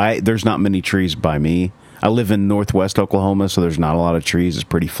there's not many trees by me. I live in northwest Oklahoma, so there's not a lot of trees. It's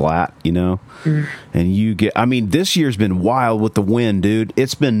pretty flat, And this year's been wild with the wind, dude.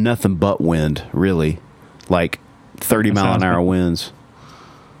 It's been nothing but wind, really. Like 30-mile-an-hour winds.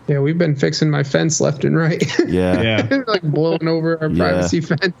 Yeah, we've been fixing my fence left and right. Yeah. Like blowing over our privacy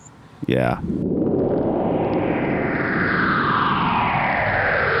fence. Yeah.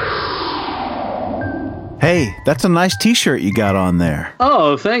 Hey, that's a nice t-shirt you got on there.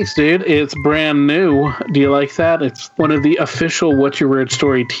 Oh, thanks, dude. It's brand new. Do you like that? It's one of the official What's Your Weird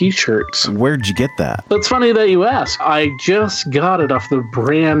Story t-shirts. Where'd you get that? It's funny that you ask. I just got it off the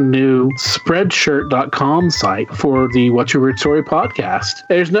brand new Spreadshirt.com site for the What's Your Weird Story podcast.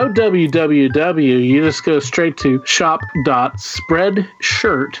 There's no www. You just go straight to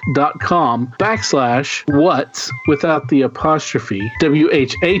shop.spreadshirt.com/what's without the apostrophe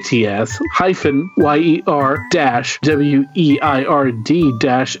WHATS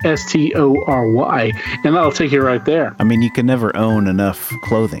 -WEIRD-STORY, and that'll take you right there. I mean, you can never own enough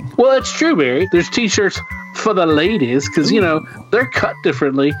clothing. Well, it's true, Barry. There's t-shirts for the ladies because, they're cut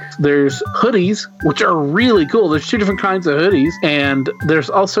differently. There's hoodies, which are really cool. There's 2 different kinds of hoodies, and there's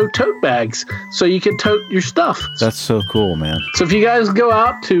also tote bags, so you can tote your stuff. That's so cool, man. So if you guys go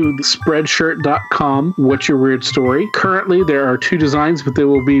out to Spreadshirt.com, What's Your Weird Story, currently there are 2 designs, but there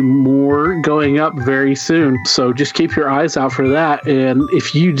will be more going up very soon. So just keep your eyes out for that. And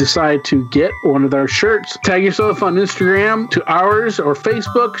if you decide to get one of our shirts, tag yourself on Instagram to ours or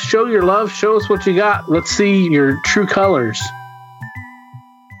Facebook. Show your love. Show us what you got. Let's see your true colors.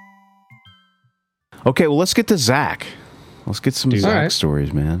 Okay, well, let's get to Zach. Let's get some Zach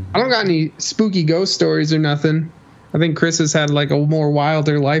stories, man. I don't got any spooky ghost stories or nothing. I think Chris has had like a more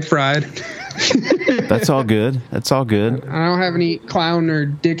wilder life ride. That's all good. I don't have any clown or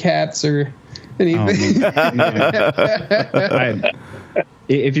dick hats or anything.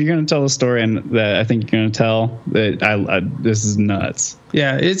 If you're going to tell a story and that I think you're going to tell, that this is nuts.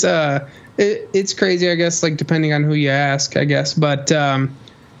 Yeah, it's crazy, I guess, like depending on who you ask, I guess. But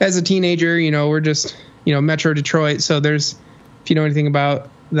as a teenager, we're just, Metro Detroit. So if you know anything about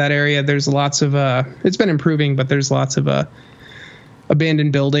that area, there's lots of, it's been improving, but there's lots of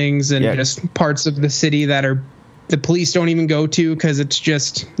abandoned buildings and just parts of the city that the police don't even go to because it's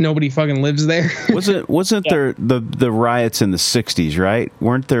just nobody fucking lives there. Wasn't there the riots in the 60s, right?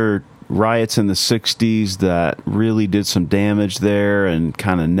 Weren't there riots in the 60s that really did some damage there and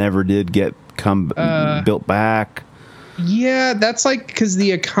kind of never did built back? Yeah, that's like because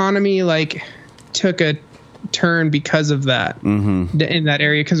the economy took a turn because of that in that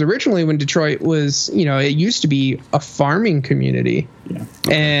area. Because originally when Detroit was, it used to be a farming community,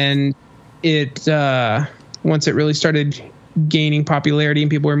 and it once it really started gaining popularity and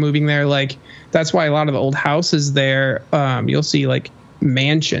people were moving there, that's why a lot of the old houses there, you'll see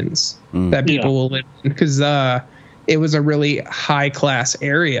mansions that people will live in because it was a really high class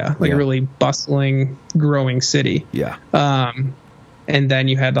area, a really bustling, growing city. Yeah. And then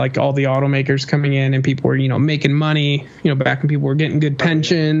you had all the automakers coming in and people were, making money, back when people were getting good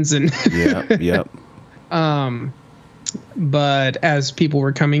pensions and Yep. But as people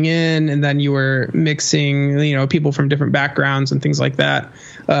were coming in and then you were mixing, people from different backgrounds and things like that,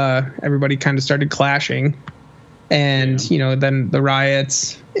 everybody kind of started clashing. And, then the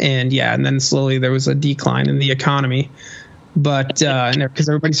riots and then slowly there was a decline in the economy. But because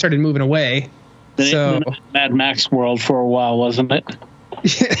everybody started moving away. So Mad Max world for a while, wasn't it?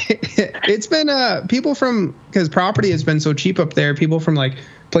 It's been people because property has been so cheap up there. People from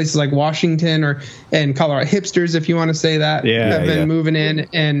places like Washington and Colorado, hipsters, if you want to say that, have been moving in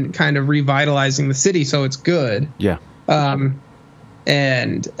and kind of revitalizing the city. So it's good. Yeah.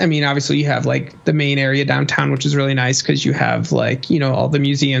 And I mean, obviously you have the main area downtown, which is really nice because you have all the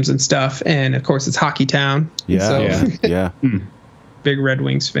museums and stuff. And of course it's hockey town. Yeah. So, big Red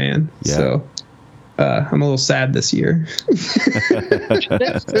Wings fan. Yeah. So I'm a little sad this year. Do they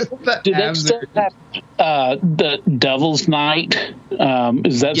still have the Devil's Night?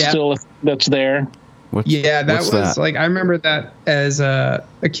 Is that still that's there? That was I remember that as a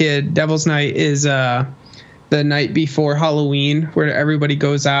kid. Devil's Night is the night before Halloween where everybody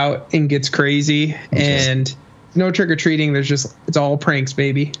goes out and gets crazy and no trick or treating. It's all pranks,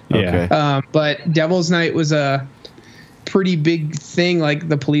 baby. Okay. But Devil's Night was a pretty big thing.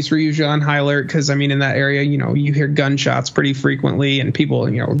 The police were usually on high alert because in that area, you hear gunshots pretty frequently and people,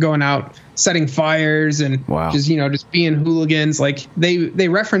 were going out setting fires and just being hooligans. They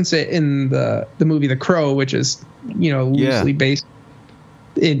reference it in the movie The Crow, which is, loosely based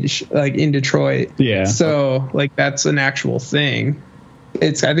in Detroit. Yeah. So that's an actual thing.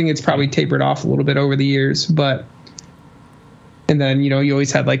 I think it's probably tapered off a little bit over the years, but. And then, you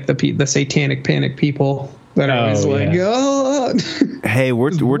always had like the satanic panic people that are always oh. Hey,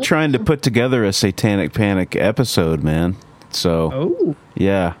 we're trying to put together a satanic panic episode, man. So,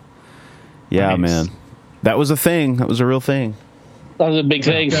 yeah, nice. Man, that was a thing. That was a real thing. That was a big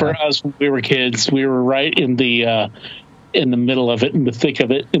thing for us when we were kids. We were right in the middle of it, in the thick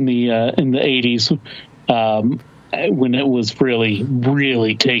of it, in the 80s, when it was really,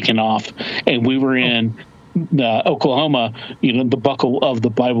 really taking off, and we were in. Oklahoma, the buckle of the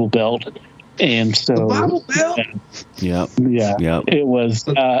Bible Belt, and so the Bible Belt. It was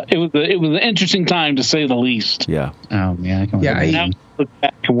an interesting time to say the least. Yeah. Oh man, I can now we look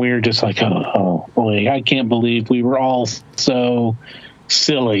back and we're just like, oh boy, I can't believe we were all so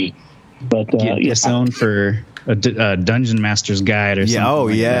silly. But it's known for a Dungeon Master's Guide or something. Oh,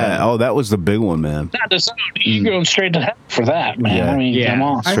 that was the big one, man. You're going straight to hell for that, man. Yeah. I mean, come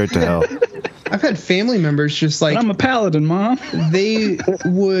on, straight to hell. I've had family members just like, but I'm a paladin, Mom. They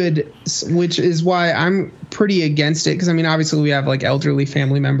would, which is why I'm pretty against it. Because I mean, obviously we have like elderly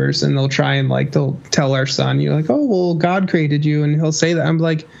family members, and they'll try and they'll tell our son, like, oh well, God created you, and he'll say that. I'm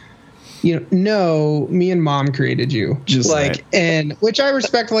like, no, me and Mom created you. Just and which I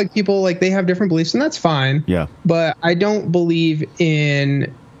respect. Like people, they have different beliefs, and that's fine. Yeah. But I don't believe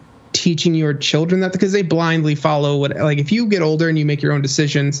in teaching your children that, because they blindly follow what. Like if you get older and you make your own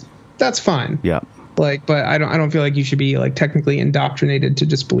decisions, that's fine. Yeah. But I don't feel like you should be technically indoctrinated to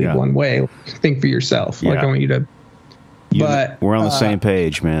just believe one way. Think for yourself. Yeah. I want you to. But we're on the same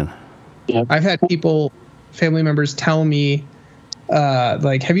page, man. I've had family members tell me,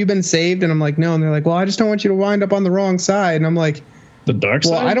 have you been saved? And I'm like, no. And they're like, well, I just don't want you to wind up on the wrong side. And I'm like, the dark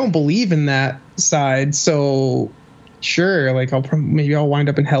side? Well, I don't believe in that side. So sure. Maybe I'll wind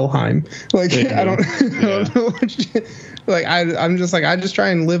up in Helheim. I don't know. I'm just I just try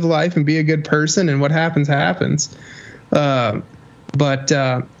and live life and be a good person, and what happens, happens. But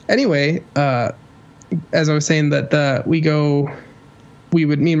anyway, as I was saying that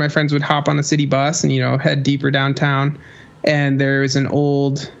me and my friends would hop on a city bus and, head deeper downtown. And there's an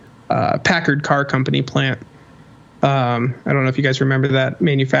old Packard Car Company plant. I don't know if you guys remember that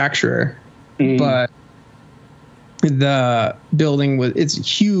manufacturer, but the building it's a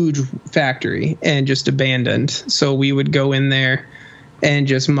huge factory and just abandoned. So we would go in there and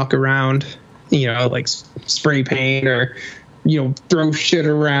just muck around, spray paint or, throw shit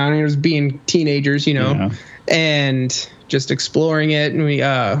around, just being teenagers, and just exploring it.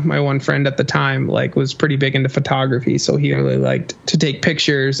 And my one friend at the time was pretty big into photography, so he really liked to take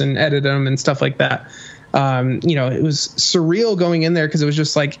pictures and edit them and stuff like that. It was surreal going in there, because it was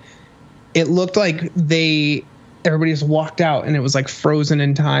just it looked like everybody just walked out and it was frozen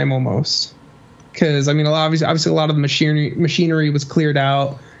in time almost. Because obviously a lot of the machinery was cleared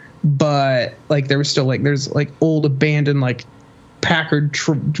out, but there was still there's old abandoned Packard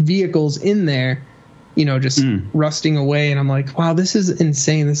vehicles in there, just rusting away. And I'm like, wow, this is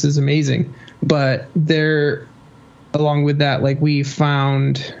insane. This is amazing. But along with that, we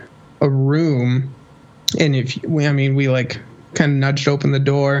found a room, and we kind of nudged open the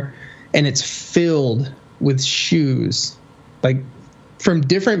door, and it's filled with shoes, from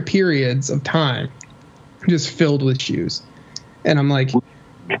different periods of time, just filled with shoes. And I'm like,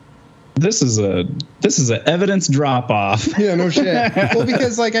 this is a evidence drop off. Yeah, no shit. Well,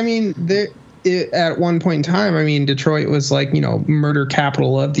 because at one point in time, Detroit was murder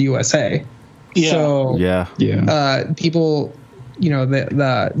capital of the USA. Yeah. So people,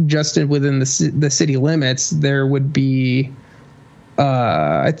 just within the city limits, there would be,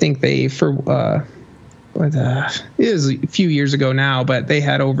 I think it was a few years ago now, but they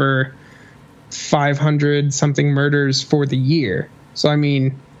had over 500 something murders for the year. So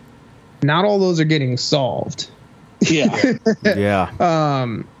not all those are getting solved. Yeah. Yeah.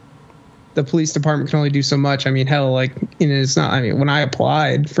 The police department can only do so much. Hell, it's not. When I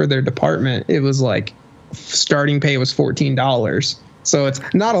applied for their department, it was starting pay was $14. So it's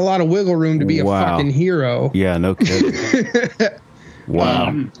not a lot of wiggle room to be a fucking hero. Yeah, no kidding.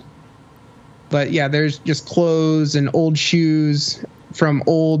 Wow. But yeah, there's just clothes and old shoes from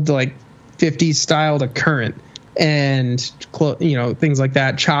old 50s style to current, and things like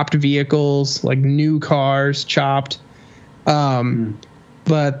that. Chopped vehicles, new cars, chopped.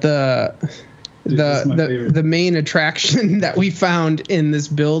 But the main attraction that we found in this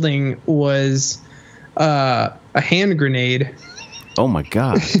building was a hand grenade. Oh my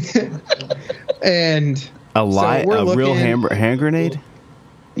god! And a real hand grenade?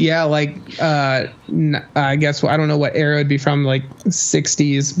 Yeah, like I guess I don't know what era it'd be from, like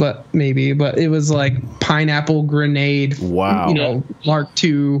 60s, but it was like pineapple grenade. Wow. You know, Mark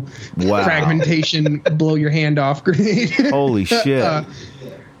II fragmentation, blow your hand off grenade. Holy shit.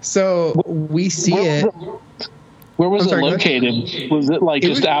 So we see it. Where was it located? Was it like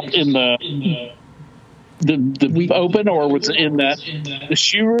just out in the open, or was it in the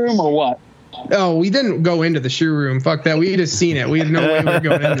shoe room, or what? Oh, we didn't go into the shoe room. Fuck that. We just seen it. We had no way we were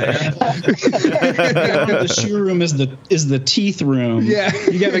going in there. The shoe room is the teeth room. Yeah,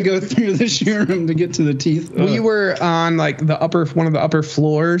 you got to go through the shoe room to get to the teeth. We were on like one of the upper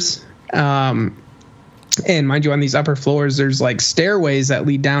floors. And mind you, on these upper floors, there's like stairways that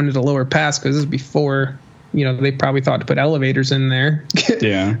lead down to the lower pass, because this is before, you know, they probably thought to put elevators in there.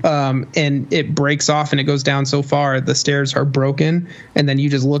 Yeah. And it breaks off and it goes down so far, the stairs are broken. And then you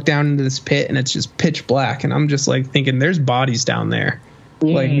just look down into this pit and it's just pitch black. And I'm just like thinking, there's bodies down there.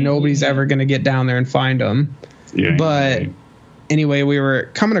 Like nobody's ever going to get down there and find them. Yeah. But anyway, we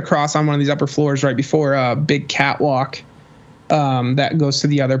were coming across on one of these upper floors right before a big catwalk that goes to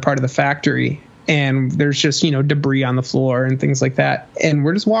the other part of the factory. And there's just, you know, debris on the floor and things like that. And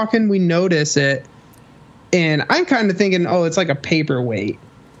we're just walking. We notice it. And I'm kind of thinking, oh, it's like a paperweight.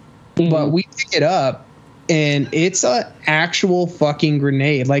 But we pick it up, and it's a actual fucking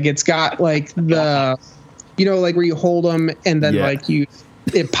grenade. Like, it's got, like, the, you know, like where you hold them, and then, like,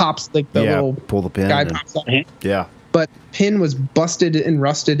 it pops, like, the little pull the pin guy pops up. Yeah. But the pin was busted and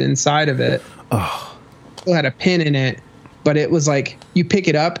rusted inside of it. Oh. It had a pin in it, but it was, like, you pick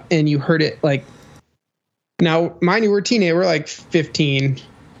it up, and you heard it, like, now, mind you, we're teenagers. We're, like, 15.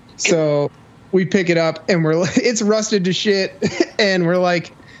 So we pick it up and we're like, it's rusted to shit, and we're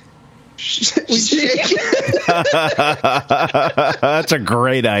like, we shake it. That's a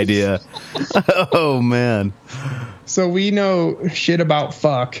great idea. Oh man. So we know shit about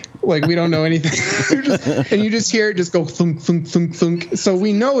fuck. Like, we don't know anything. And you just hear it just go thunk, thunk, thunk, thunk. So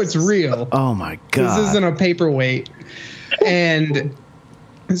we know it's real. Oh my god. This isn't a paperweight. And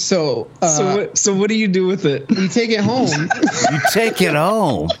so what do you do with it? You take it home. You take it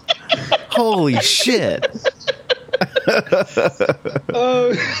home. Holy shit.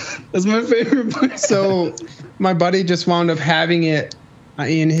 Oh, that's my favorite part. So my buddy just wound up having it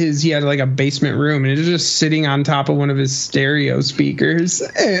in he had like a basement room, and it was just sitting on top of one of his stereo speakers.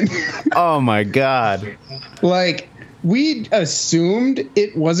 And oh my god. Like, we assumed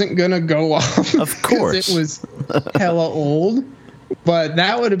it wasn't going to go off. Of course. It was hella old. But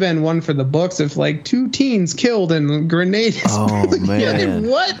that would have been one for the books if, like, 2 teens killed and grenades. Oh, man.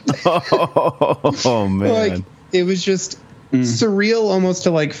 What? Oh, man. Like, it was just surreal almost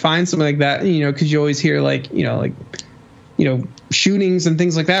to, like, find something like that, you know, because you always hear, like, shootings and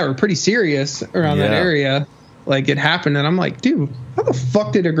things like that were pretty serious around that area. Like, it happened, and I'm like, dude, how the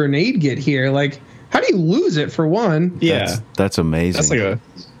fuck did a grenade get here? Like, how do you lose it, for one? Yeah. That's amazing.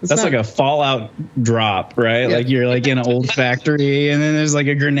 That's like a Fallout drop, right? Yeah. Like, you're like in an old factory, and then there's like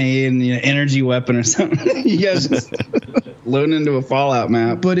a grenade and energy weapon or something. You guys just loading into a Fallout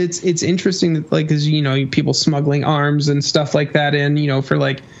map. But it's interesting that, like, because people smuggling arms and stuff like that in, for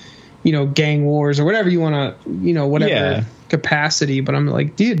like, gang wars or whatever you want to, whatever capacity. But I'm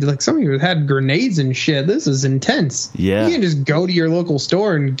like, dude, like, some of you had grenades and shit. This is intense. Yeah, you can just go to your local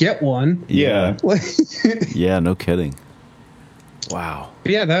store and get one. Yeah. Yeah, no kidding. Wow.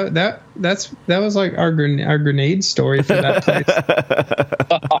 But yeah, that was like our grenade story for that place.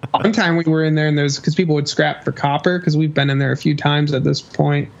 One time we were in there, and because people would scrap for copper, because we've been in there a few times at this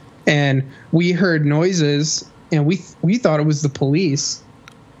point, and we heard noises, and we thought it was the police,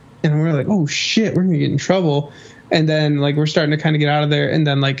 and we were like, oh shit, we're gonna get in trouble. And then, like, we're starting to kind of get out of there, and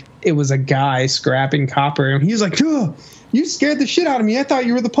then, like, it was a guy scrapping copper, and he was like, oh, you scared the shit out of me. I thought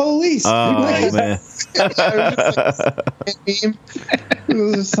you were the police. Oh, man. It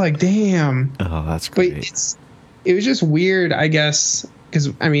was just like, damn. Oh, that's great. But it was just weird, I guess, because,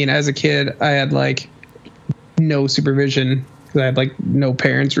 I mean, as a kid, I had, like, no supervision, because I had, like, no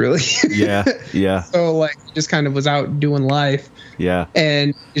parents, really. Yeah. So, like, just kind of was out doing life. Yeah.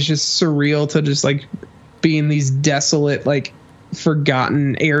 And it's just surreal to just, like, be in these desolate, like,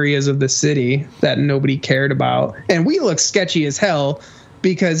 forgotten areas of the city that nobody cared about. And we look sketchy as hell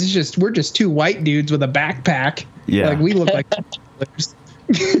because we're just 2 white dudes with a backpack. Yeah. Like, we look like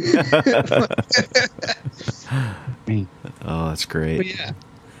Oh, that's great. But yeah.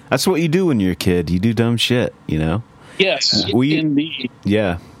 That's what you do when you're a kid. You do dumb shit, Yes, indeed.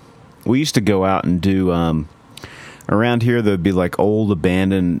 Yeah. We used to go out and do around here there'd be like old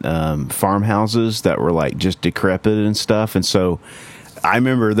abandoned farmhouses that were like just decrepit and stuff, and so I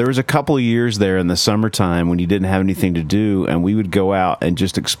remember there was a couple of years there in the summertime when you didn't have anything to do, and we would go out and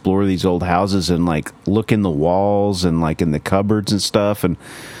just explore these old houses and like look in the walls and like in the cupboards and stuff. And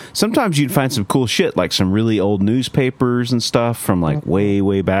sometimes you'd find some cool shit, like some really old newspapers and stuff from like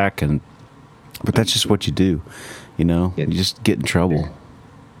way back. But that's just what you do, you know. You just get in trouble.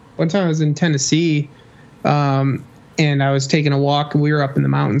 One time I was in Tennessee, and I was taking a walk, and we were up in the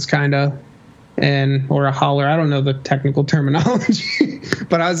mountains, kind of. Or a holler. I don't know the technical terminology,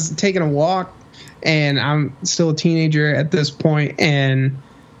 but I was taking a walk, and I'm still a teenager at this point, and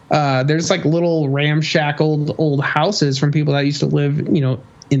there's like little ramshackled old houses from people that used to live, you know,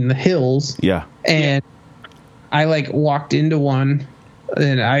 in the hills. Yeah. And I like walked into one,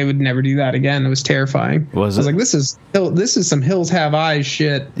 and I would never do that again. It was terrifying. I was like, this is some hills have eyes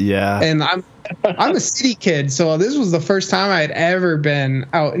shit. Yeah. And I'm a city kid, so this was the first time I had ever been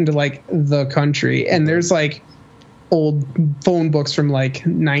out into like the country. And there's like old phone books from like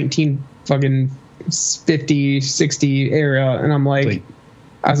 1950, 60 era, and I'm like,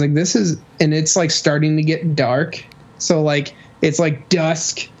 I was like, this is, and it's like starting to get dark. So like it's like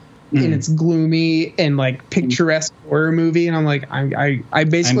dusk and it's gloomy and like picturesque horror movie, and I'm like, I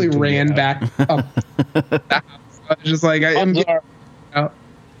basically ran back up. I was just like, I'm getting out.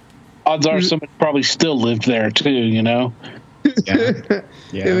 Odds are somebody probably still lived there too, you know? Yeah.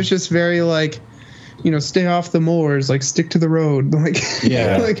 It was just very like, you know, stay off the moors, like stick to the road. Like,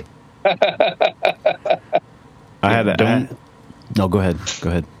 yeah. Like, no, go ahead.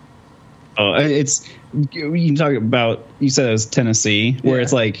 Oh, it's, you can talk about, you said it was Tennessee, where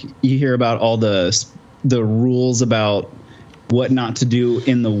it's like you hear about all the rules about what not to do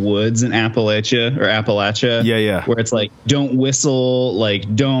in the woods in Appalachia. Yeah. Where it's like, don't whistle,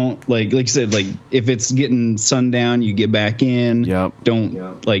 like don't like you said, like if it's getting sundown, you get back in. Yep.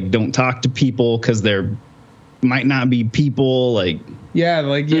 Don't talk to people because there might not be people. Like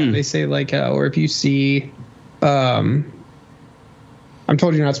they say like or if you see, I'm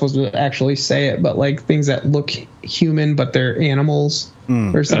told you're not supposed to actually say it, but like things that look human but they're animals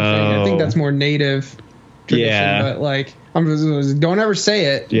or something. I think that's more native tradition, but like I'm just don't ever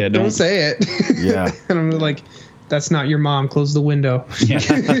say it. Yeah, don't say it. Yeah. And I'm like, that's not your mom. Close the window. Yeah.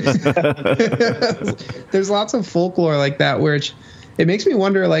 There's lots of folklore like that where it makes me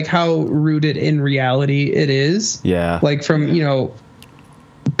wonder like how rooted in reality it is. Yeah. Like from, you know,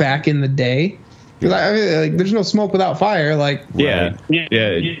 back in the day. Like there's no smoke without fire. Like Yeah.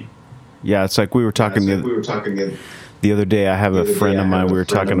 It's like we were talking. The other day, I have a friend of mine. We were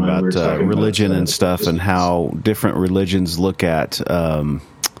talking about religion and stuff, and how different religions look at,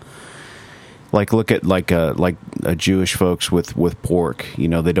 Jewish folks with pork. You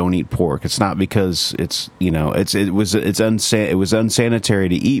know, they don't eat pork. It's not because it's, you know, it was unsanitary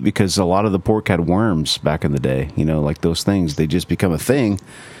to eat because a lot of the pork had worms back in the day. You know, like those things, they just become a thing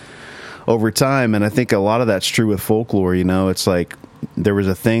over time. And I think a lot of that's true with folklore. You know, it's like, there was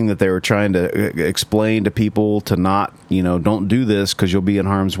a thing that they were trying to explain to people to not, you know, don't do this because you'll be in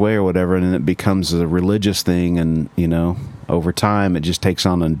harm's way or whatever. And then it becomes a religious thing. And, you know, over time, it just takes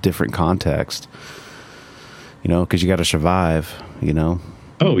on a different context, you know, because you got to survive, you know?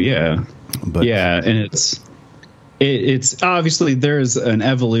 Oh, yeah. But yeah. And it's obviously there's an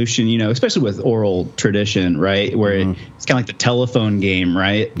evolution, you know, especially with oral tradition, right? Where it's kind of like the telephone game,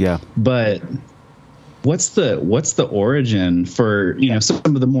 right? Yeah. But what's the origin for, you know,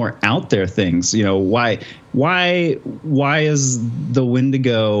 some of the more out there things? You know, why is the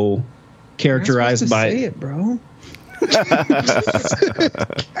Wendigo characterized by say it, bro?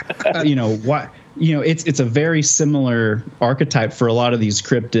 You know, why? You know, it's a very similar archetype for a lot of these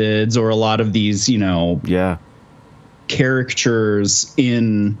cryptids or a lot of these, you know, caricatures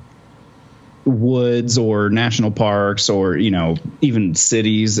in woods or national parks or, you know, even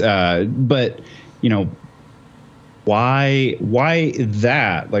cities. But you know, why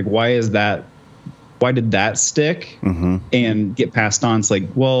that? Like, why is that? Why did that stick and get passed on? It's like,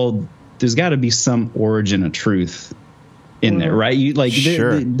 well, there's got to be some origin of truth in there, right? You like,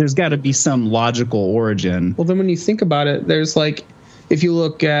 there's got to be some logical origin. Well, then when you think about it, there's like, if you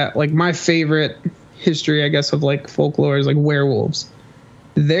look at like my favorite history, I guess, of like folklore is like werewolves.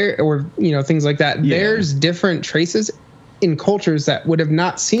 There, or you know, things like that. Yeah. There's different traces in cultures that would have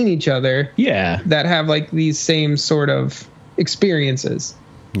not seen each other, that have like these same sort of experiences.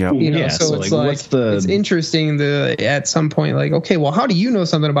 Yeah, you know, so it's like it's interesting at some point, like, okay, well, how do you know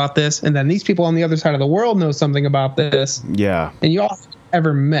something about this, and then these people on the other side of the world know something about this, and you all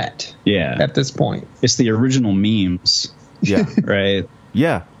ever met, at this point. It's the original memes, right,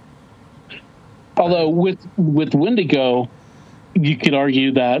 Although with Wendigo, you could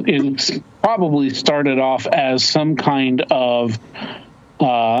argue that it's probably started off as some kind of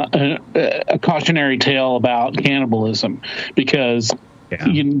a cautionary tale about cannibalism, because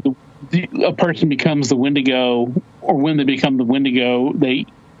a person becomes the Wendigo, or when they become the Wendigo, they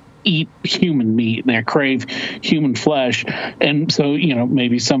eat human meat. They crave human flesh, and so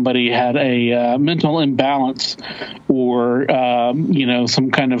maybe somebody had a mental imbalance, or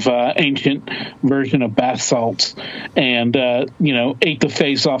some kind of ancient version of bath salts, and ate the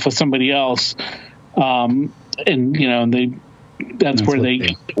face off of somebody else, and that's where they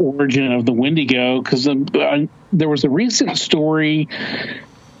get the origin of the Wendigo. Because there was a recent story.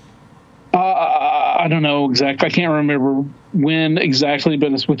 I don't know exactly. I can't remember when exactly,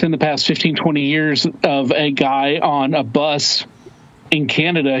 but it's within the past 15, 20 years, of a guy on a bus in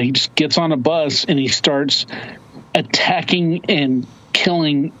Canada. He just gets on a bus and he starts attacking and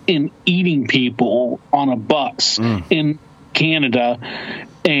killing and eating people on a bus in Canada.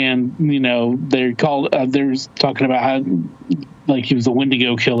 And, they're talking about how, like, he was a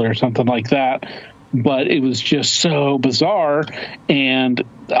Wendigo killer or something like that. But it was just so bizarre. And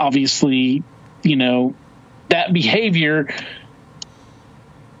obviously, that behavior,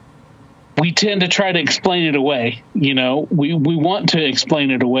 we tend to try to explain it away. We want to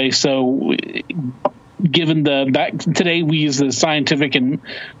explain it away. So given today we use the scientific and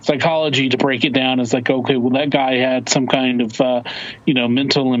psychology to break it down as like, okay, well, that guy had some kind of,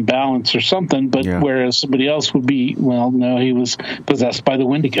 mental imbalance or something. But whereas somebody else would be, well, no, he was possessed by the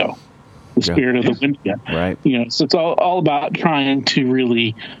Wendigo. The spirit of the Wendigo. Right. So it's all about trying to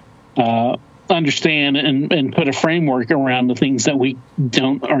really understand and put a framework around the things that we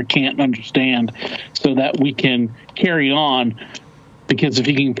don't or can't understand, so that we can carry on. Because if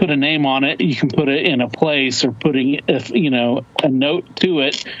you can put a name on it, you can put it in a place, or putting a note to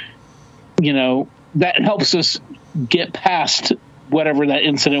it, that helps us get past whatever that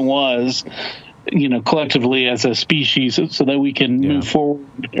incident was, collectively as a species, so that we can move forward,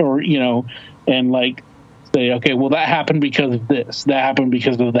 or, and like say, okay, well, that happened because of this, that happened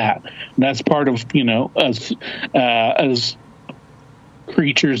because of that. And that's part of, as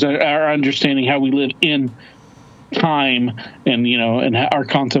creatures, our understanding how we live in time, and, and our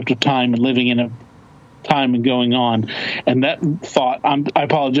concept of time and living in a time and going on. And that thought, I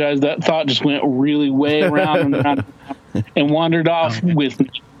apologize, that thought just went really way around and around and wandered off with me.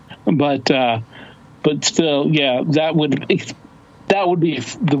 But still, that would be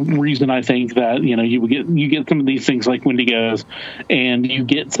the reason I think that you get some of these things like Wendigos, and you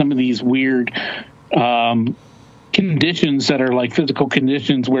get some of these weird conditions that are like physical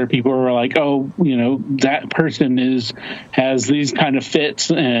conditions where people are like, oh, that person has these kind of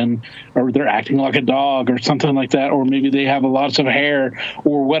fits, or they're acting like a dog or something like that, or maybe they have lots of hair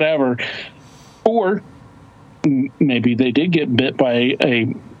or whatever, or maybe they did get bit by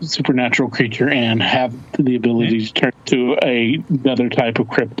a supernatural creature and have the ability to turn to another type of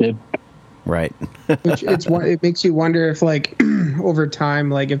cryptid. Right. It makes you wonder if, like, over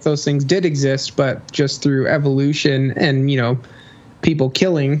time, like, if those things did exist, but just through evolution and, people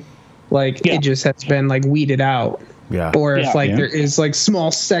killing, like, it just has been, like, weeded out. Yeah. Or if, there is, like,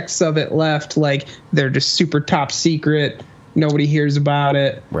 small sects of it left, like, they're just super top secret, nobody hears about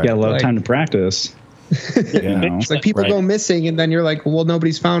it. Right. Yeah, a lot of time to practice. It's like people go missing, and then you're like, well,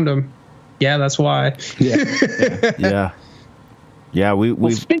 nobody's found them. Yeah, that's why. Yeah.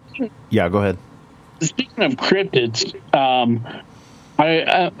 Go ahead. Speaking of cryptids,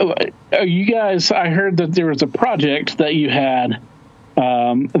 you guys, I heard that there was a project that you had.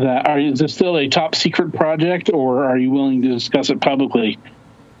 Is this still a top secret project, or are you willing to discuss it publicly?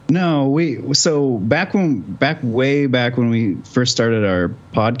 No, back way back when we first started our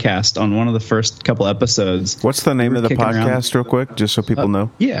podcast, on one of the first couple episodes. What's the name of the podcast, real quick, just so people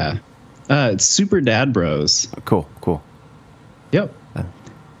know? Yeah, it's Super Dad Bros. Cool. Yep.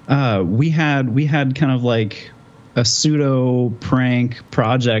 We had kind of like a pseudo prank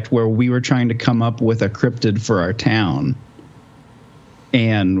project where we were trying to come up with a cryptid for our town.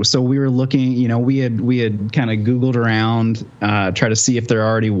 And so we were looking, we had kind of Googled around, try to see if there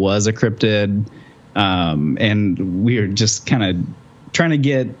already was a cryptid. And we were just kind of trying to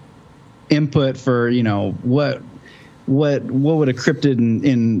get input for, what would a cryptid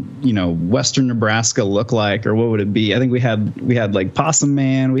in Western Nebraska look like, or what would it be? I think we had like Possum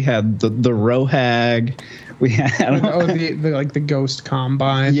Man, we had the Rohag, we had the Ghost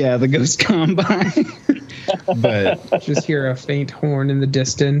Combine. Yeah, the Ghost Combine. But just hear a faint horn in the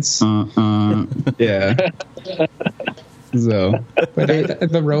distance. Yeah. So, but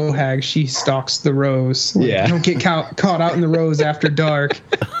the Rohag, she stalks the rose. Like, don't get caught out in the rose after dark.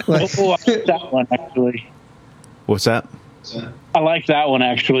 Like, that one actually. What's that? I like that one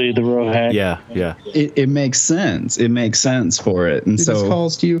actually. The Rohag. Yeah. It makes sense. It makes sense for it, and He so just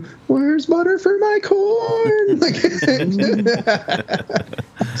calls to you. Where's butter for my corn? Like,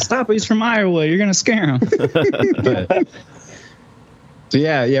 stop! He's from Iowa. You're gonna scare him. So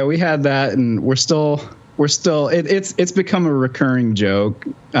yeah, we had that, and we're still. It's become a recurring joke,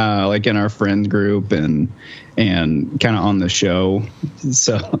 like in our friend group and kind of on the show.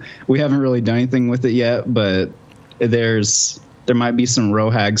 So we haven't really done anything with it yet, but there might be some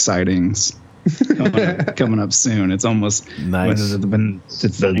Rohag sightings coming up soon. It's almost nice.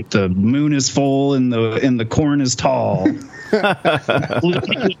 The moon is full and the corn is tall.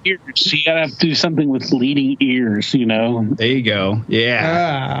 Bleeding ears. You gotta do something with bleeding ears. There you go.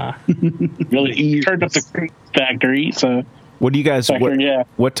 Yeah. Really turned up the creep factory. So what do you guys?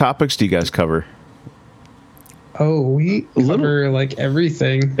 What topics do you guys cover? Oh, we cover like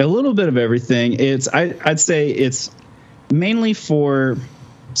everything. A little bit of everything. I'd say it's mainly for.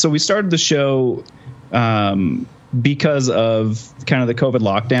 So we started the show because of kind of the COVID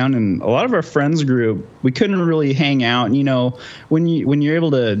lockdown, and a lot of our friends group, we couldn't really hang out. And, when you're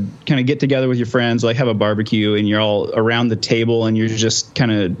able to kind of get together with your friends, like have a barbecue, and you're all around the table and you're just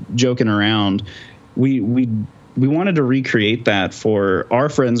kind of joking around, we wanted to recreate that for our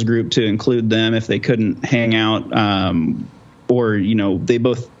friends group to include them if they couldn't hang out, or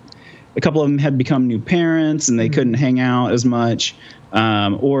a couple of them had become new parents and they couldn't hang out as much.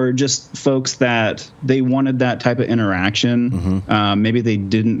 Or just folks that they wanted that type of interaction. Maybe they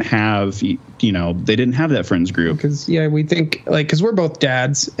didn't have, they didn't have that friends group. Because we think because we're both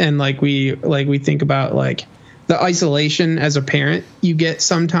dads, and we think about like the isolation as a parent you get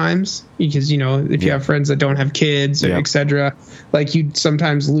sometimes, because if you have friends that don't have kids or etc., like you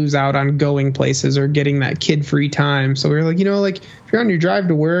sometimes lose out on going places or getting that kid free time. So we're like, if you're on your drive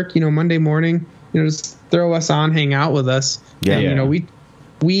to work, Monday morning, just throw us on, hang out with us. Yeah. And,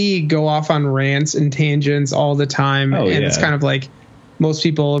 we go off on rants and tangents all the time. It's kind of like most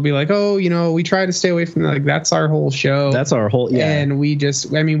people will be like, oh, we try to stay away from that. Like, that's our whole show. That's our whole, And we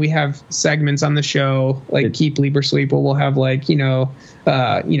we have segments on the show, like Keep, Leap, or Sweep. We'll have like,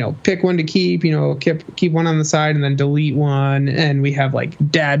 pick one to keep, keep one on the side and then delete one. And we have like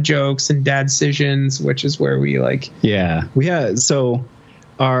dad jokes and dad decisions, which is where we like. Yeah. We have, so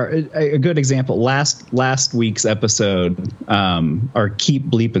a good example, last week's episode, our Keep,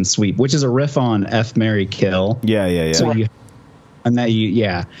 Bleep, and Sweep, which is a riff on F, Marry, Kill. Yeah. So it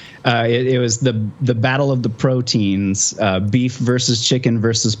was the battle of the proteins, beef versus chicken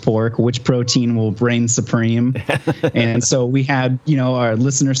versus pork, which protein will reign supreme. And so we had our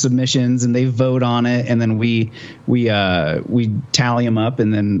listener submissions, and they vote on it, and then we tally them up,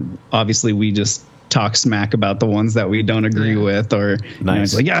 and then obviously we just talk smack about the ones that we don't agree with, or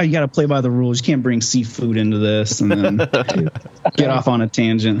it's like, you got to play by the rules. You can't bring seafood into this, and then get off on a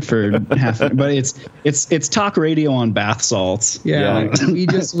tangent for half. But it's talk radio on bath salts. Yeah. We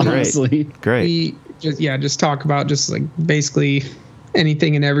just talk about just like basically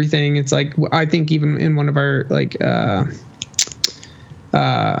anything and everything. It's like, I think even in one of our like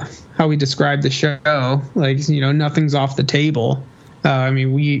how we describe the show, like nothing's off the table.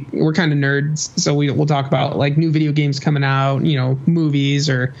 We're kind of nerds, so we'll talk about like new video games coming out, movies,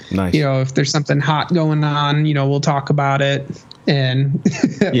 or if there's something hot going on, we'll talk about it, and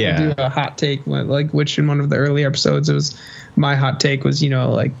we'll do a hot take. Like, which in one of the early episodes, it was my hot take was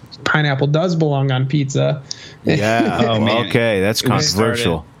like pineapple does belong on pizza. Yeah. Oh man. Okay, that's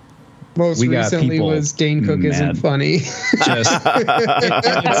controversial. Most recently was Dane Cook isn't funny.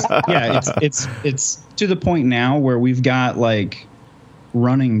 It's to the point now where we've got like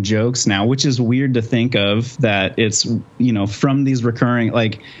running jokes now, which is weird to think of, that it's from these recurring,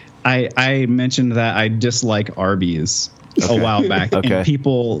 like I mentioned that I dislike Arby's a while back, and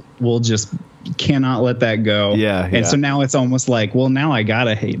people will just cannot let that go. And so now it's almost like, well, now I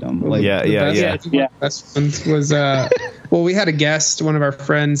gotta hate them. Like, the best one was we had a guest, one of our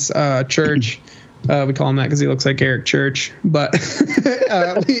friends, Church. We call him that because he looks like Eric Church, but we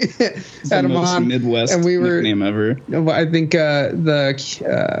had him on Midwest and we were nickname ever. I think it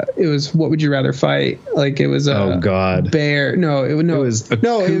was What Would You Rather Fight? Like it was a bear. It was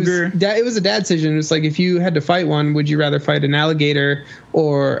cougar. It was a dad decision. It's like, if you had to fight one, would you rather fight an alligator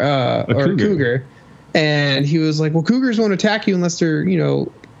or a cougar? And he was like, well, cougars won't attack you unless they're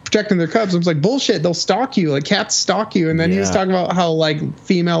protecting their cubs. I was like, bullshit, they'll stalk you, like cats stalk you. And then he was talking about how like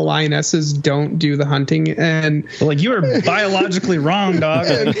female lionesses don't do the hunting, and like, you are biologically wrong, dog.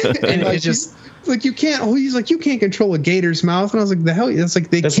 and like, it's just like, you can't. He's like, you can't control a gator's mouth. And I was like, the hell? It's like,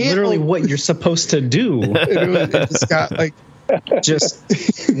 that's literally what you're supposed to do. It just got like,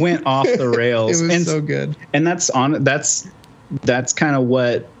 just went off the rails. It was so good. And that's kind of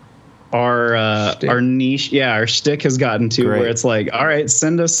what our niche, our shtick has gotten to. Great. Where it's like, all right,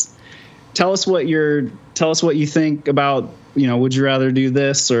 tell us what you think about, would you rather do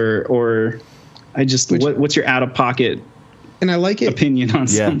this or what's your out of pocket, and I like it, opinion on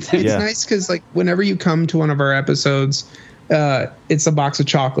something. It's nice because like whenever you come to one of our episodes, it's a box of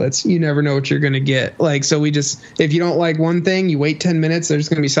chocolates. You never know what you're going to get. Like, so if you don't like one thing, you wait 10 minutes, there's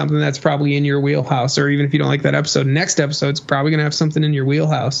going to be something that's probably in your wheelhouse. Or even if you don't like that episode, next episode's probably going to have something in your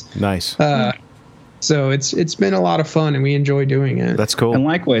wheelhouse. Nice. So it's been a lot of fun and we enjoy doing it. That's cool. And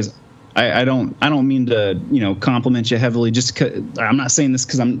likewise, I don't mean to, compliment you heavily just 'cause I'm not saying this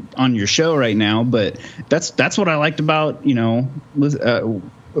because I'm on your show right now, but that's what I liked about,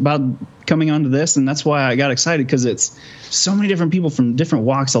 about coming onto this. And that's why I got excited, because it's so many different people from different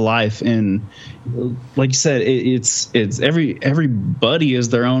walks of life. And like you said, it's everybody is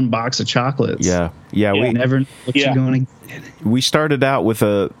their own box of chocolates. Yeah. We never know what you're going to get. We started out with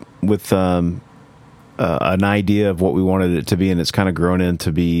an idea of what we wanted it to be, and it's kind of grown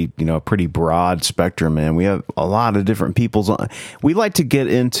into be, a pretty broad spectrum, man. We have a lot of different people's on. We like to get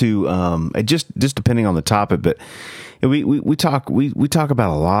into just depending on the topic, but we talk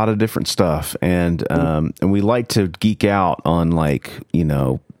about a lot of different stuff, and we like to geek out on, like,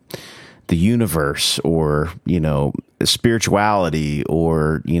 the universe, or spirituality,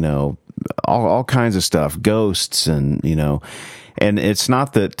 or all kinds of stuff, ghosts, and and it's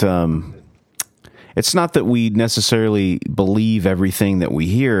not that we necessarily believe everything that we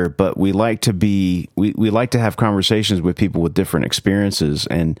hear, but we like to we like to have conversations with people with different experiences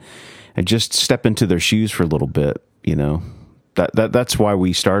and just step into their shoes for a little bit. That's why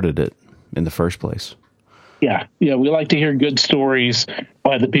we started it in the first place. Yeah. We like to hear good stories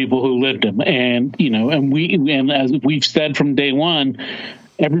by the people who lived them, and and as we've said from day one,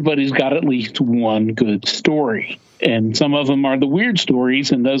 everybody's got at least one good story. And some of them are the weird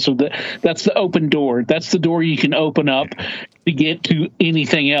stories, and that's the open door. That's the door you can open up to get to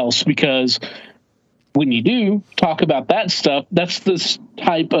anything else, because when you do talk about that stuff, that's the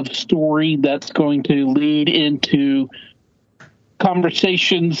type of story that's going to lead into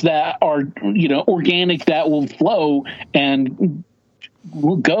conversations that are, organic, that will flow and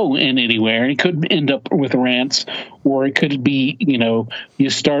will go in anywhere. It could end up with rants, or it could be, you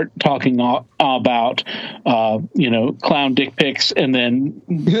start talking about, clown dick pics, and then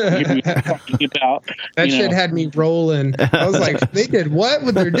you're talking about that shit had me rolling. I was like, they did what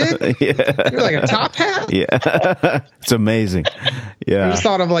with their dick? You're like a top hat? Yeah. It's amazing. Yeah. I just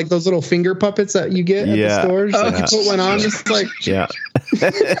thought of like those little finger puppets that you get at the stores. Like you put one on, just like. Yeah.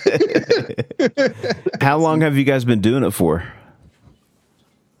 How long have you guys been doing it for?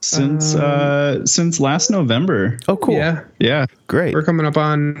 Since last November. Oh, cool. Yeah. Great. We're coming up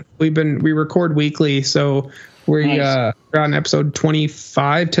on, we record weekly, so we're on episode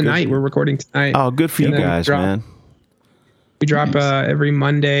 25 tonight. We're recording tonight. Oh, good for you guys, man. We drop every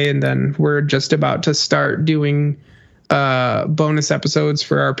Monday, and then we're just about to start doing bonus episodes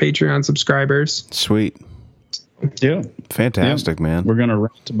for our Patreon subscribers. Sweet. Yeah. Fantastic, man. We're going to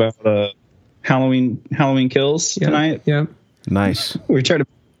rant about Halloween Kills tonight. Yeah. Nice. We're going to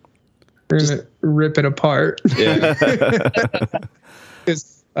rip it apart. Yeah.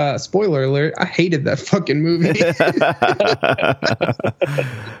 Because, spoiler alert, I hated that fucking movie.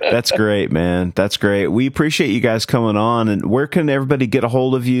 That's great, man. That's great. We appreciate you guys coming on. And where can everybody get a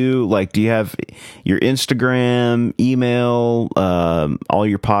hold of you? Like, do you have your Instagram, email, all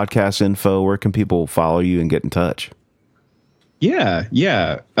your podcast info? Where can people follow you and get in touch? Yeah.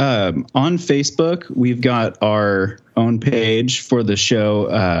 On Facebook, we've got our own page for the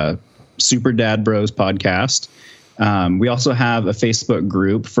show, Super Dad Bros Podcast. We also have a Facebook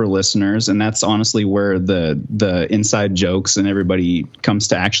group for listeners, and that's honestly where the inside jokes and everybody comes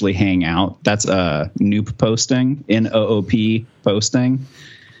to actually hang out. That's Noop posting, NOOP posting.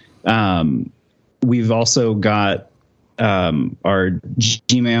 We've also got our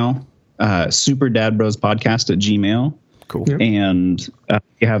Gmail, Super Dad Bros Podcast at Gmail. Cool. Yep. And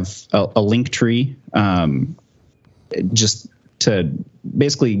we have a link tree just to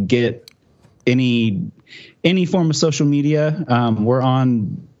basically get any form of social media. We're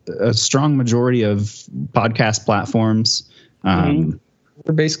on a strong majority of podcast platforms.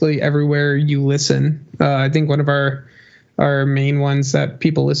 We're basically everywhere you listen. I think one of our main ones that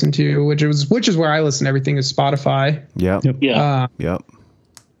people listen to, which is where I listen to everything, is Spotify. Yep. Yep.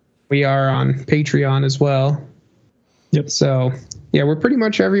 We are on Patreon as well. Yep. So yeah, we're pretty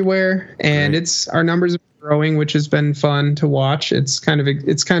much everywhere, and our numbers are growing, which has been fun to watch. It's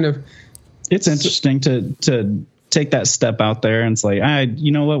interesting to take that step out there and it's like,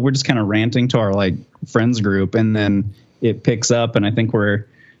 you know what, we're just kind of ranting to our like friends group, and then it picks up, and I think we're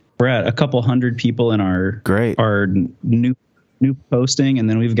at a couple hundred people in our new posting, and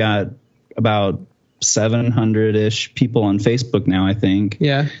then we've got about 700-ish people on Facebook now, I think.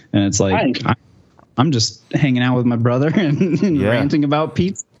 Yeah. And it's like, I'm just hanging out with my brother and ranting about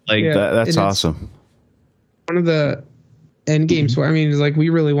pizza. Like that's awesome. One of the end games where, I mean, is like, we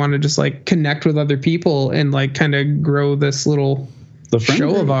really want to just like connect with other people and like kind of grow this little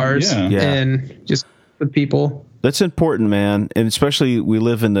show of ours and just with people. That's important, man. And especially we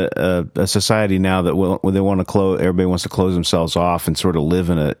live in a society now that when they want to close, everybody wants to close themselves off and sort of live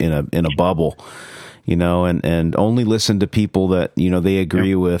in a bubble, you know, and only listen to people that, you know, they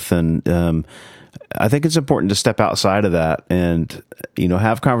agree with. And I think it's important to step outside of that and, you know,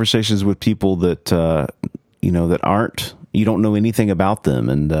 have conversations with people that, you know, that you don't know anything about them,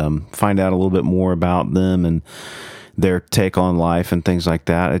 and find out a little bit more about them and their take on life and things like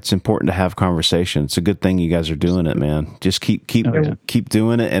that. It's important to have conversation. It's a good thing you guys are doing it, man. Just keep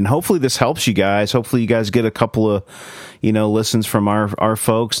doing it. And hopefully this helps you guys. Hopefully you guys get a couple of, you know, listens from our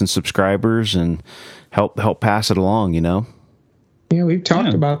folks and subscribers, and help pass it along, you know? Yeah. We've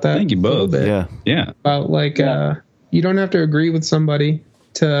talked about that. Thank you both. Yeah. About like, you don't have to agree with somebody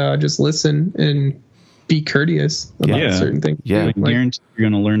to just listen and be courteous about certain things. Yeah. I guarantee you're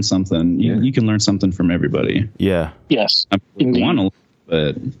going to learn something. You can learn something from everybody. Yeah. Yes. I want to,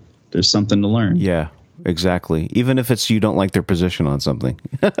 but there's something to learn. Yeah, exactly. Even if you don't like their position on something.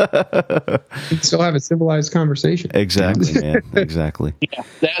 You still have a civilized conversation. Exactly, man. Exactly. Yeah.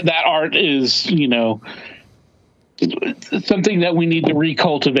 That art is, you know, something that we need to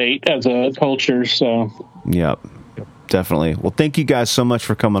recultivate as a culture. So. Yep. Definitely. Well, thank you guys so much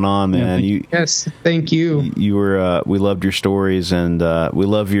for coming on, man. Yes, thank you. You were. We loved your stories, and we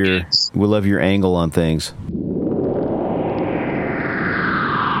love your angle on things.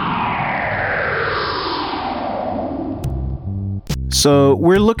 So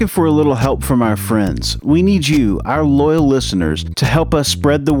we're looking for a little help from our friends. We need you, our loyal listeners, to help us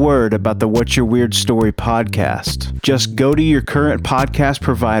spread the word about the What's Your Weird Story podcast. Just go to your current podcast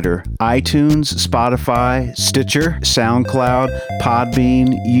provider, iTunes, Spotify, Stitcher, SoundCloud,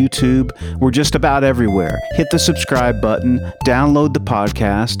 Podbean, YouTube. We're just about everywhere. Hit the subscribe button, download the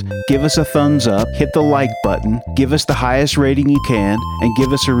podcast, give us a thumbs up, hit the like button, give us the highest rating you can, and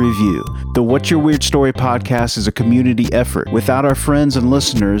give us a review. The What's Your Weird Story podcast is a community effort. Without our friends and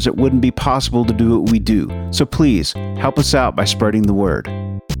listeners, it wouldn't be possible to do what we do. So please, help us out by spreading the word.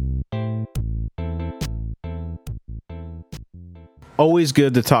 Always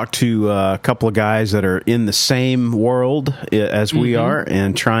good to talk to a couple of guys that are in the same world as we are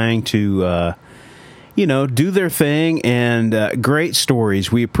and trying to, do their thing, and great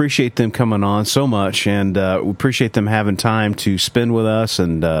stories. We appreciate them coming on so much, and we appreciate them having time to spend with us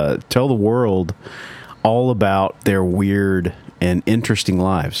and tell the world all about their weird and interesting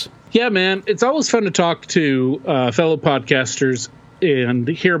lives. Yeah, man. It's always fun to talk to fellow podcasters and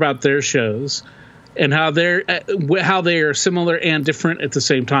hear about their shows and how they are similar and different at the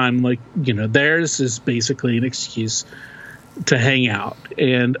same time. Like, you know, theirs is basically an excuse to hang out,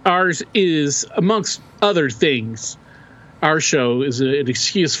 and ours is, amongst other things, our show is an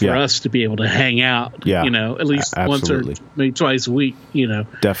excuse for us to be able to hang out, at least once or maybe twice a week,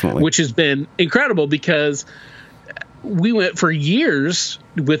 Definitely. Which has been incredible because we went for years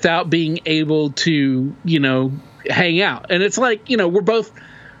without being able to, hang out. And it's like, we're both,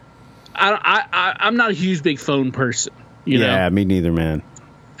 I'm not a huge big phone person, Yeah, me neither, man.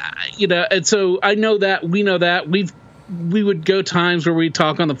 And so I know that, we know that we would go times where we'd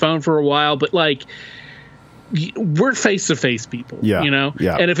talk on the phone for a while, but like, we're face-to-face people, Yeah.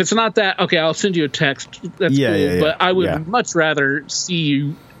 And if it's not that, okay, I'll send you a text. That's cool. But I would much rather see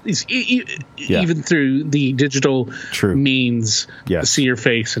you, even through the digital means, to see your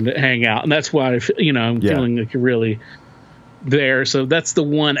face and to hang out. And that's why, I'm feeling like you're really there. So that's the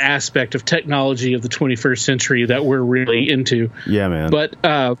one aspect of technology of the 21st century that we're really into. Yeah, man. But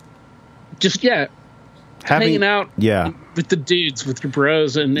hanging out with the dudes, with your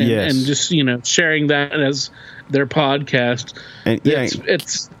bros, and just sharing that as their podcast, and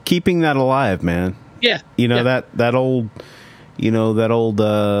it's keeping that alive, man. That old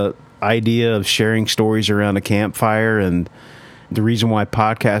idea of sharing stories around a campfire. And the reason why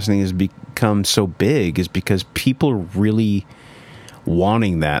podcasting has become so big is because people are really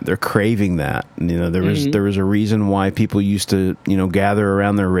wanting that. They're craving that. There was a reason why people used to, gather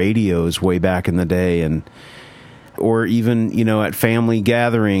around their radios way back in the day, or even, at family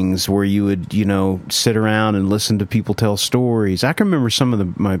gatherings where you would, sit around and listen to people tell stories. I can remember some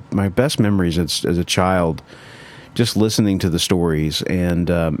of my best memories as a child, just listening to the stories, and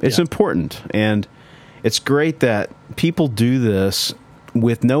it's important, and it's great that people do this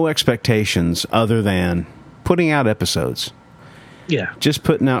with no expectations other than putting out episodes. Yeah. Just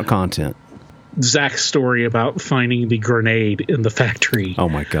putting out content. Zach's story about finding the grenade in the factory. Oh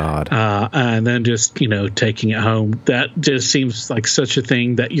my God. And then just, taking it home. That just seems like such a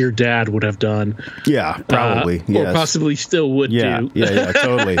thing that your dad would have done. Yeah, probably. Yes. Or possibly still would do. Yeah,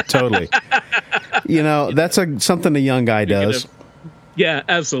 totally. That's something a young guy does. Yeah,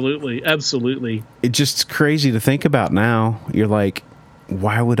 absolutely. It's just crazy to think about now. You're like,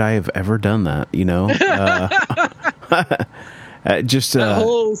 why would I have ever done that? Just the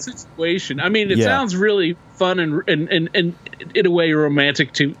whole situation. I mean, it sounds really fun and in a way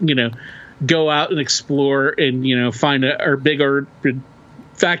romantic to go out and explore and find a bigger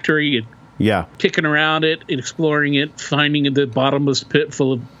factory and kicking around it and exploring it, finding the bottomless pit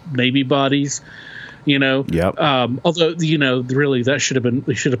full of baby bodies. Although really they should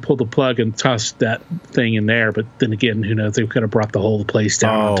have pulled the plug and tossed that thing in there. But then again, who knows? They could have brought the whole place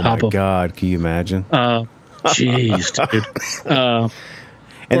down on top of. Oh my God! Can you imagine? Jeez, dude.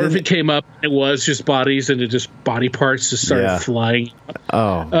 Or if it came up, it was just bodies and it just body parts just started flying.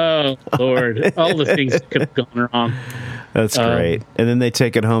 Oh, Lord. All the things that could have gone wrong. That's great. And then they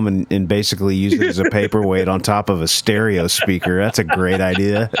take it home and basically use it as a paperweight on top of a stereo speaker. That's a great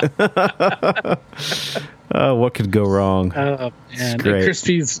idea. What could go wrong? Oh, man.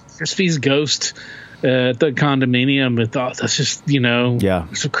 Crispy's ghost at the condominium. I thought that's just,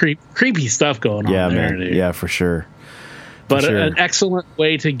 some creepy stuff going on there. Man. Dude. Yeah, for sure. But an excellent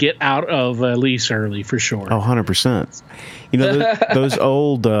way to get out of lease early, for sure. Oh, 100%. Those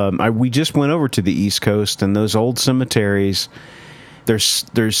old... we just went over to the East Coast, and those old cemeteries,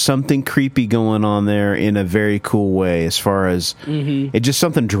 there's something creepy going on there in a very cool way, as far as... It just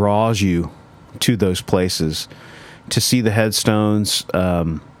something draws you to those places. To see the headstones,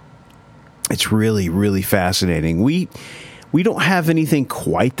 it's really, really fascinating. We don't have anything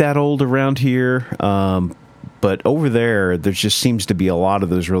quite that old around here, but over there just seems to be a lot of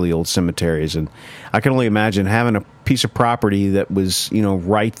those really old cemeteries, and I can only imagine having a piece of property that was,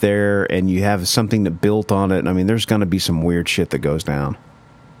 right there, and you have something that built on it. I mean, there's going to be some weird shit that goes down.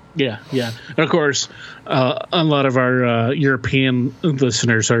 Yeah. And of course, a lot of our European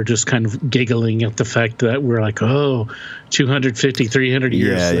listeners are just kind of giggling at the fact that we're like, 250, 300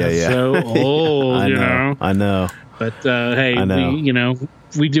 years. Yeah. So old, I know. But hey,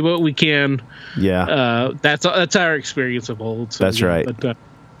 we do what we can. Yeah. That's our experience of old. So, that's right.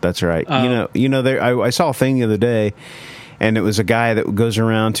 That's right. I saw a thing the other day, and it was a guy that goes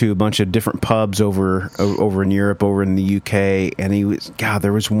around to a bunch of different pubs over in Europe, over in the UK, and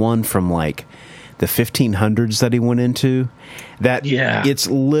there was one from like the 1500s that he went into. It's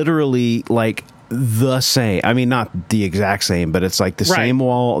literally like the same. I mean, not the exact same, but it's like the same the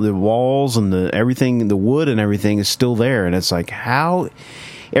walls and everything, the wood and everything is still there, and it's like how.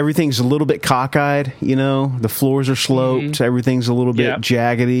 Everything's a little bit cockeyed, the floors are sloped, everything's a little bit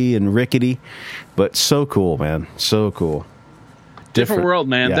jaggedy and rickety, but so cool, man. So cool. Different world,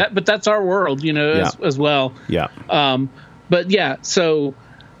 man. Yeah. But that's our world, as well. Yeah. So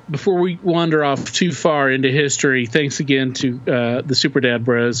before we wander off too far into history, thanks again to the Super Dad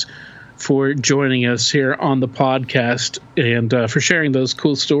Bros for joining us here on the podcast and for sharing those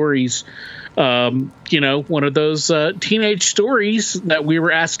cool stories. One of those teenage stories that we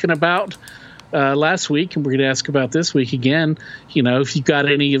were asking about last week, and we're going to ask about this week again. If you've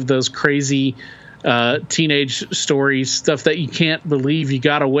got any of those crazy teenage stories, stuff that you can't believe you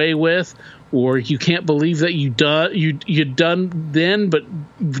got away with, or you can't believe that you'd done then, but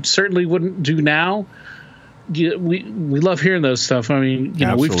certainly wouldn't do now. We love hearing those stuff. I mean,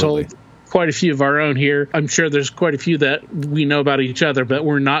 we've told quite a few of our own here. I'm sure there's quite a few that we know about each other, but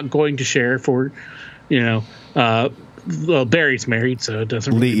we're not going to share for, well, Barry's married, so it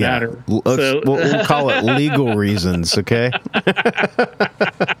doesn't really matter. So. We'll call it legal reasons, okay?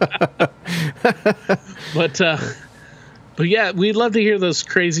 But yeah, we'd love to hear those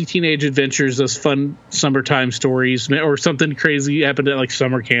crazy teenage adventures, those fun summertime stories, or something crazy happened at like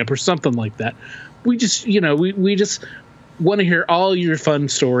summer camp or something like that. We just, we just want to hear all your fun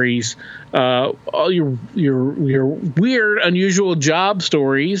stories, all your weird, unusual job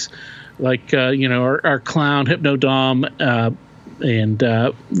stories, like our clown Hypnodom and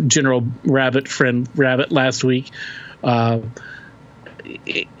General Rabbit, friend Rabbit last week. We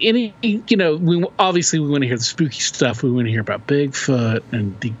obviously we want to hear the spooky stuff. We want to hear about Bigfoot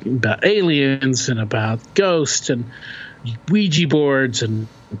and about aliens and about ghosts and Ouija boards and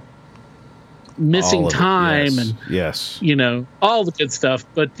missing time yes. and yes, all the good stuff.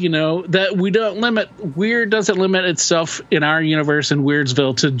 But that we don't limit. Weird doesn't limit itself in our universe in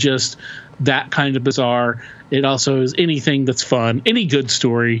Weirdsville to just that kind of bizarre. It also is anything that's fun, any good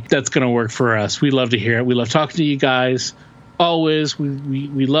story that's going to work for us. We love to hear it. We love talking to you guys. Always,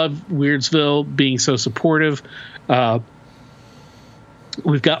 we love Weirdsville being so supportive. We've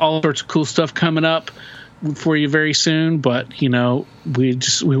got all sorts of cool stuff coming up for you very soon, but we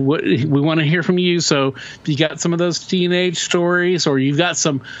want to hear from you. So if you got some of those teenage stories, or you've got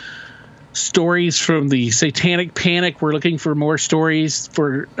some stories from the Satanic Panic, we're looking for more stories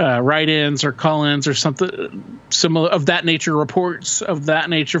for write-ins or call-ins or something similar of that nature, reports of that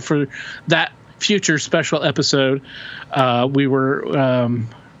nature for that future special episode. We were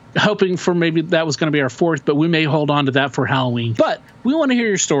hoping for maybe that was going to be our 4th, but we may hold on to that for Halloween. But we want to hear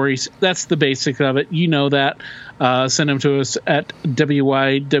your stories. That's the basic of it. You know that. Send them to us at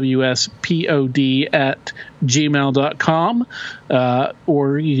wywspod@gmail.com,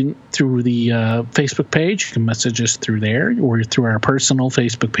 or you can through the Facebook page. You can message us through there, or through our personal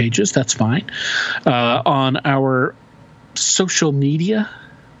Facebook pages. That's fine. On our social media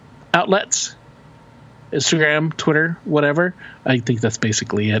outlets, Instagram, Twitter, whatever. I think that's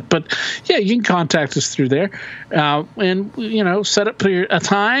basically it. But yeah, you can contact us through there, and set up a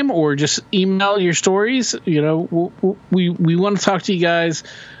time, or just email your stories. We want to talk to you guys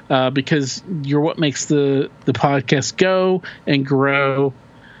because you're what makes the podcast go and grow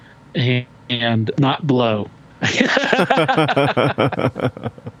and not blow.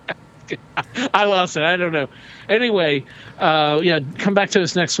 I lost it. I don't know. Anyway, come back to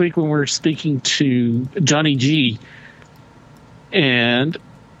us next week when we're speaking to Johnny G. And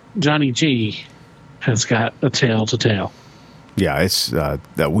Johnny G has got a tale to tell. Yeah, it's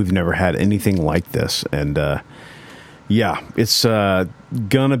that we've never had anything like this. And it's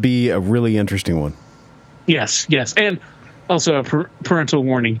gonna be a really interesting one. Yes. And also a parental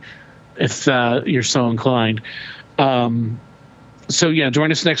warning if you're so inclined. Join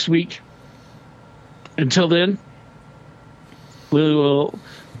us next week. Until then, we will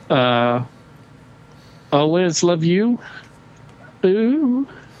always love you. Ooh.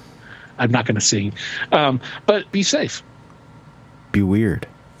 I'm not going to sing. But be safe. Be weird.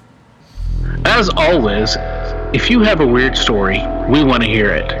 As always, if you have a weird story, we want to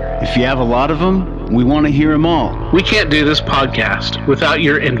hear it. If you have a lot of them, we want to hear them all. We can't do this podcast without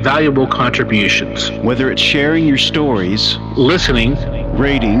your invaluable contributions. Whether it's sharing your stories, listening,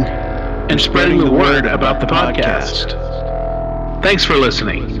 rating, and spreading the word about the podcast. Thanks for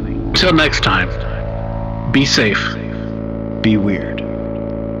listening. Until next time, be safe. Be weird.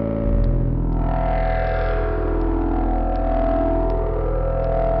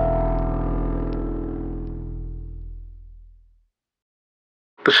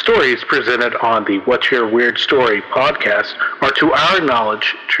 The stories presented on the What's Your Weird Story podcast are, to our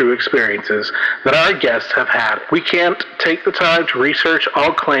knowledge, true experiences that our guests have had. We can't take the time to research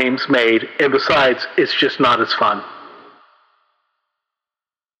all claims made, and besides, it's just not as fun.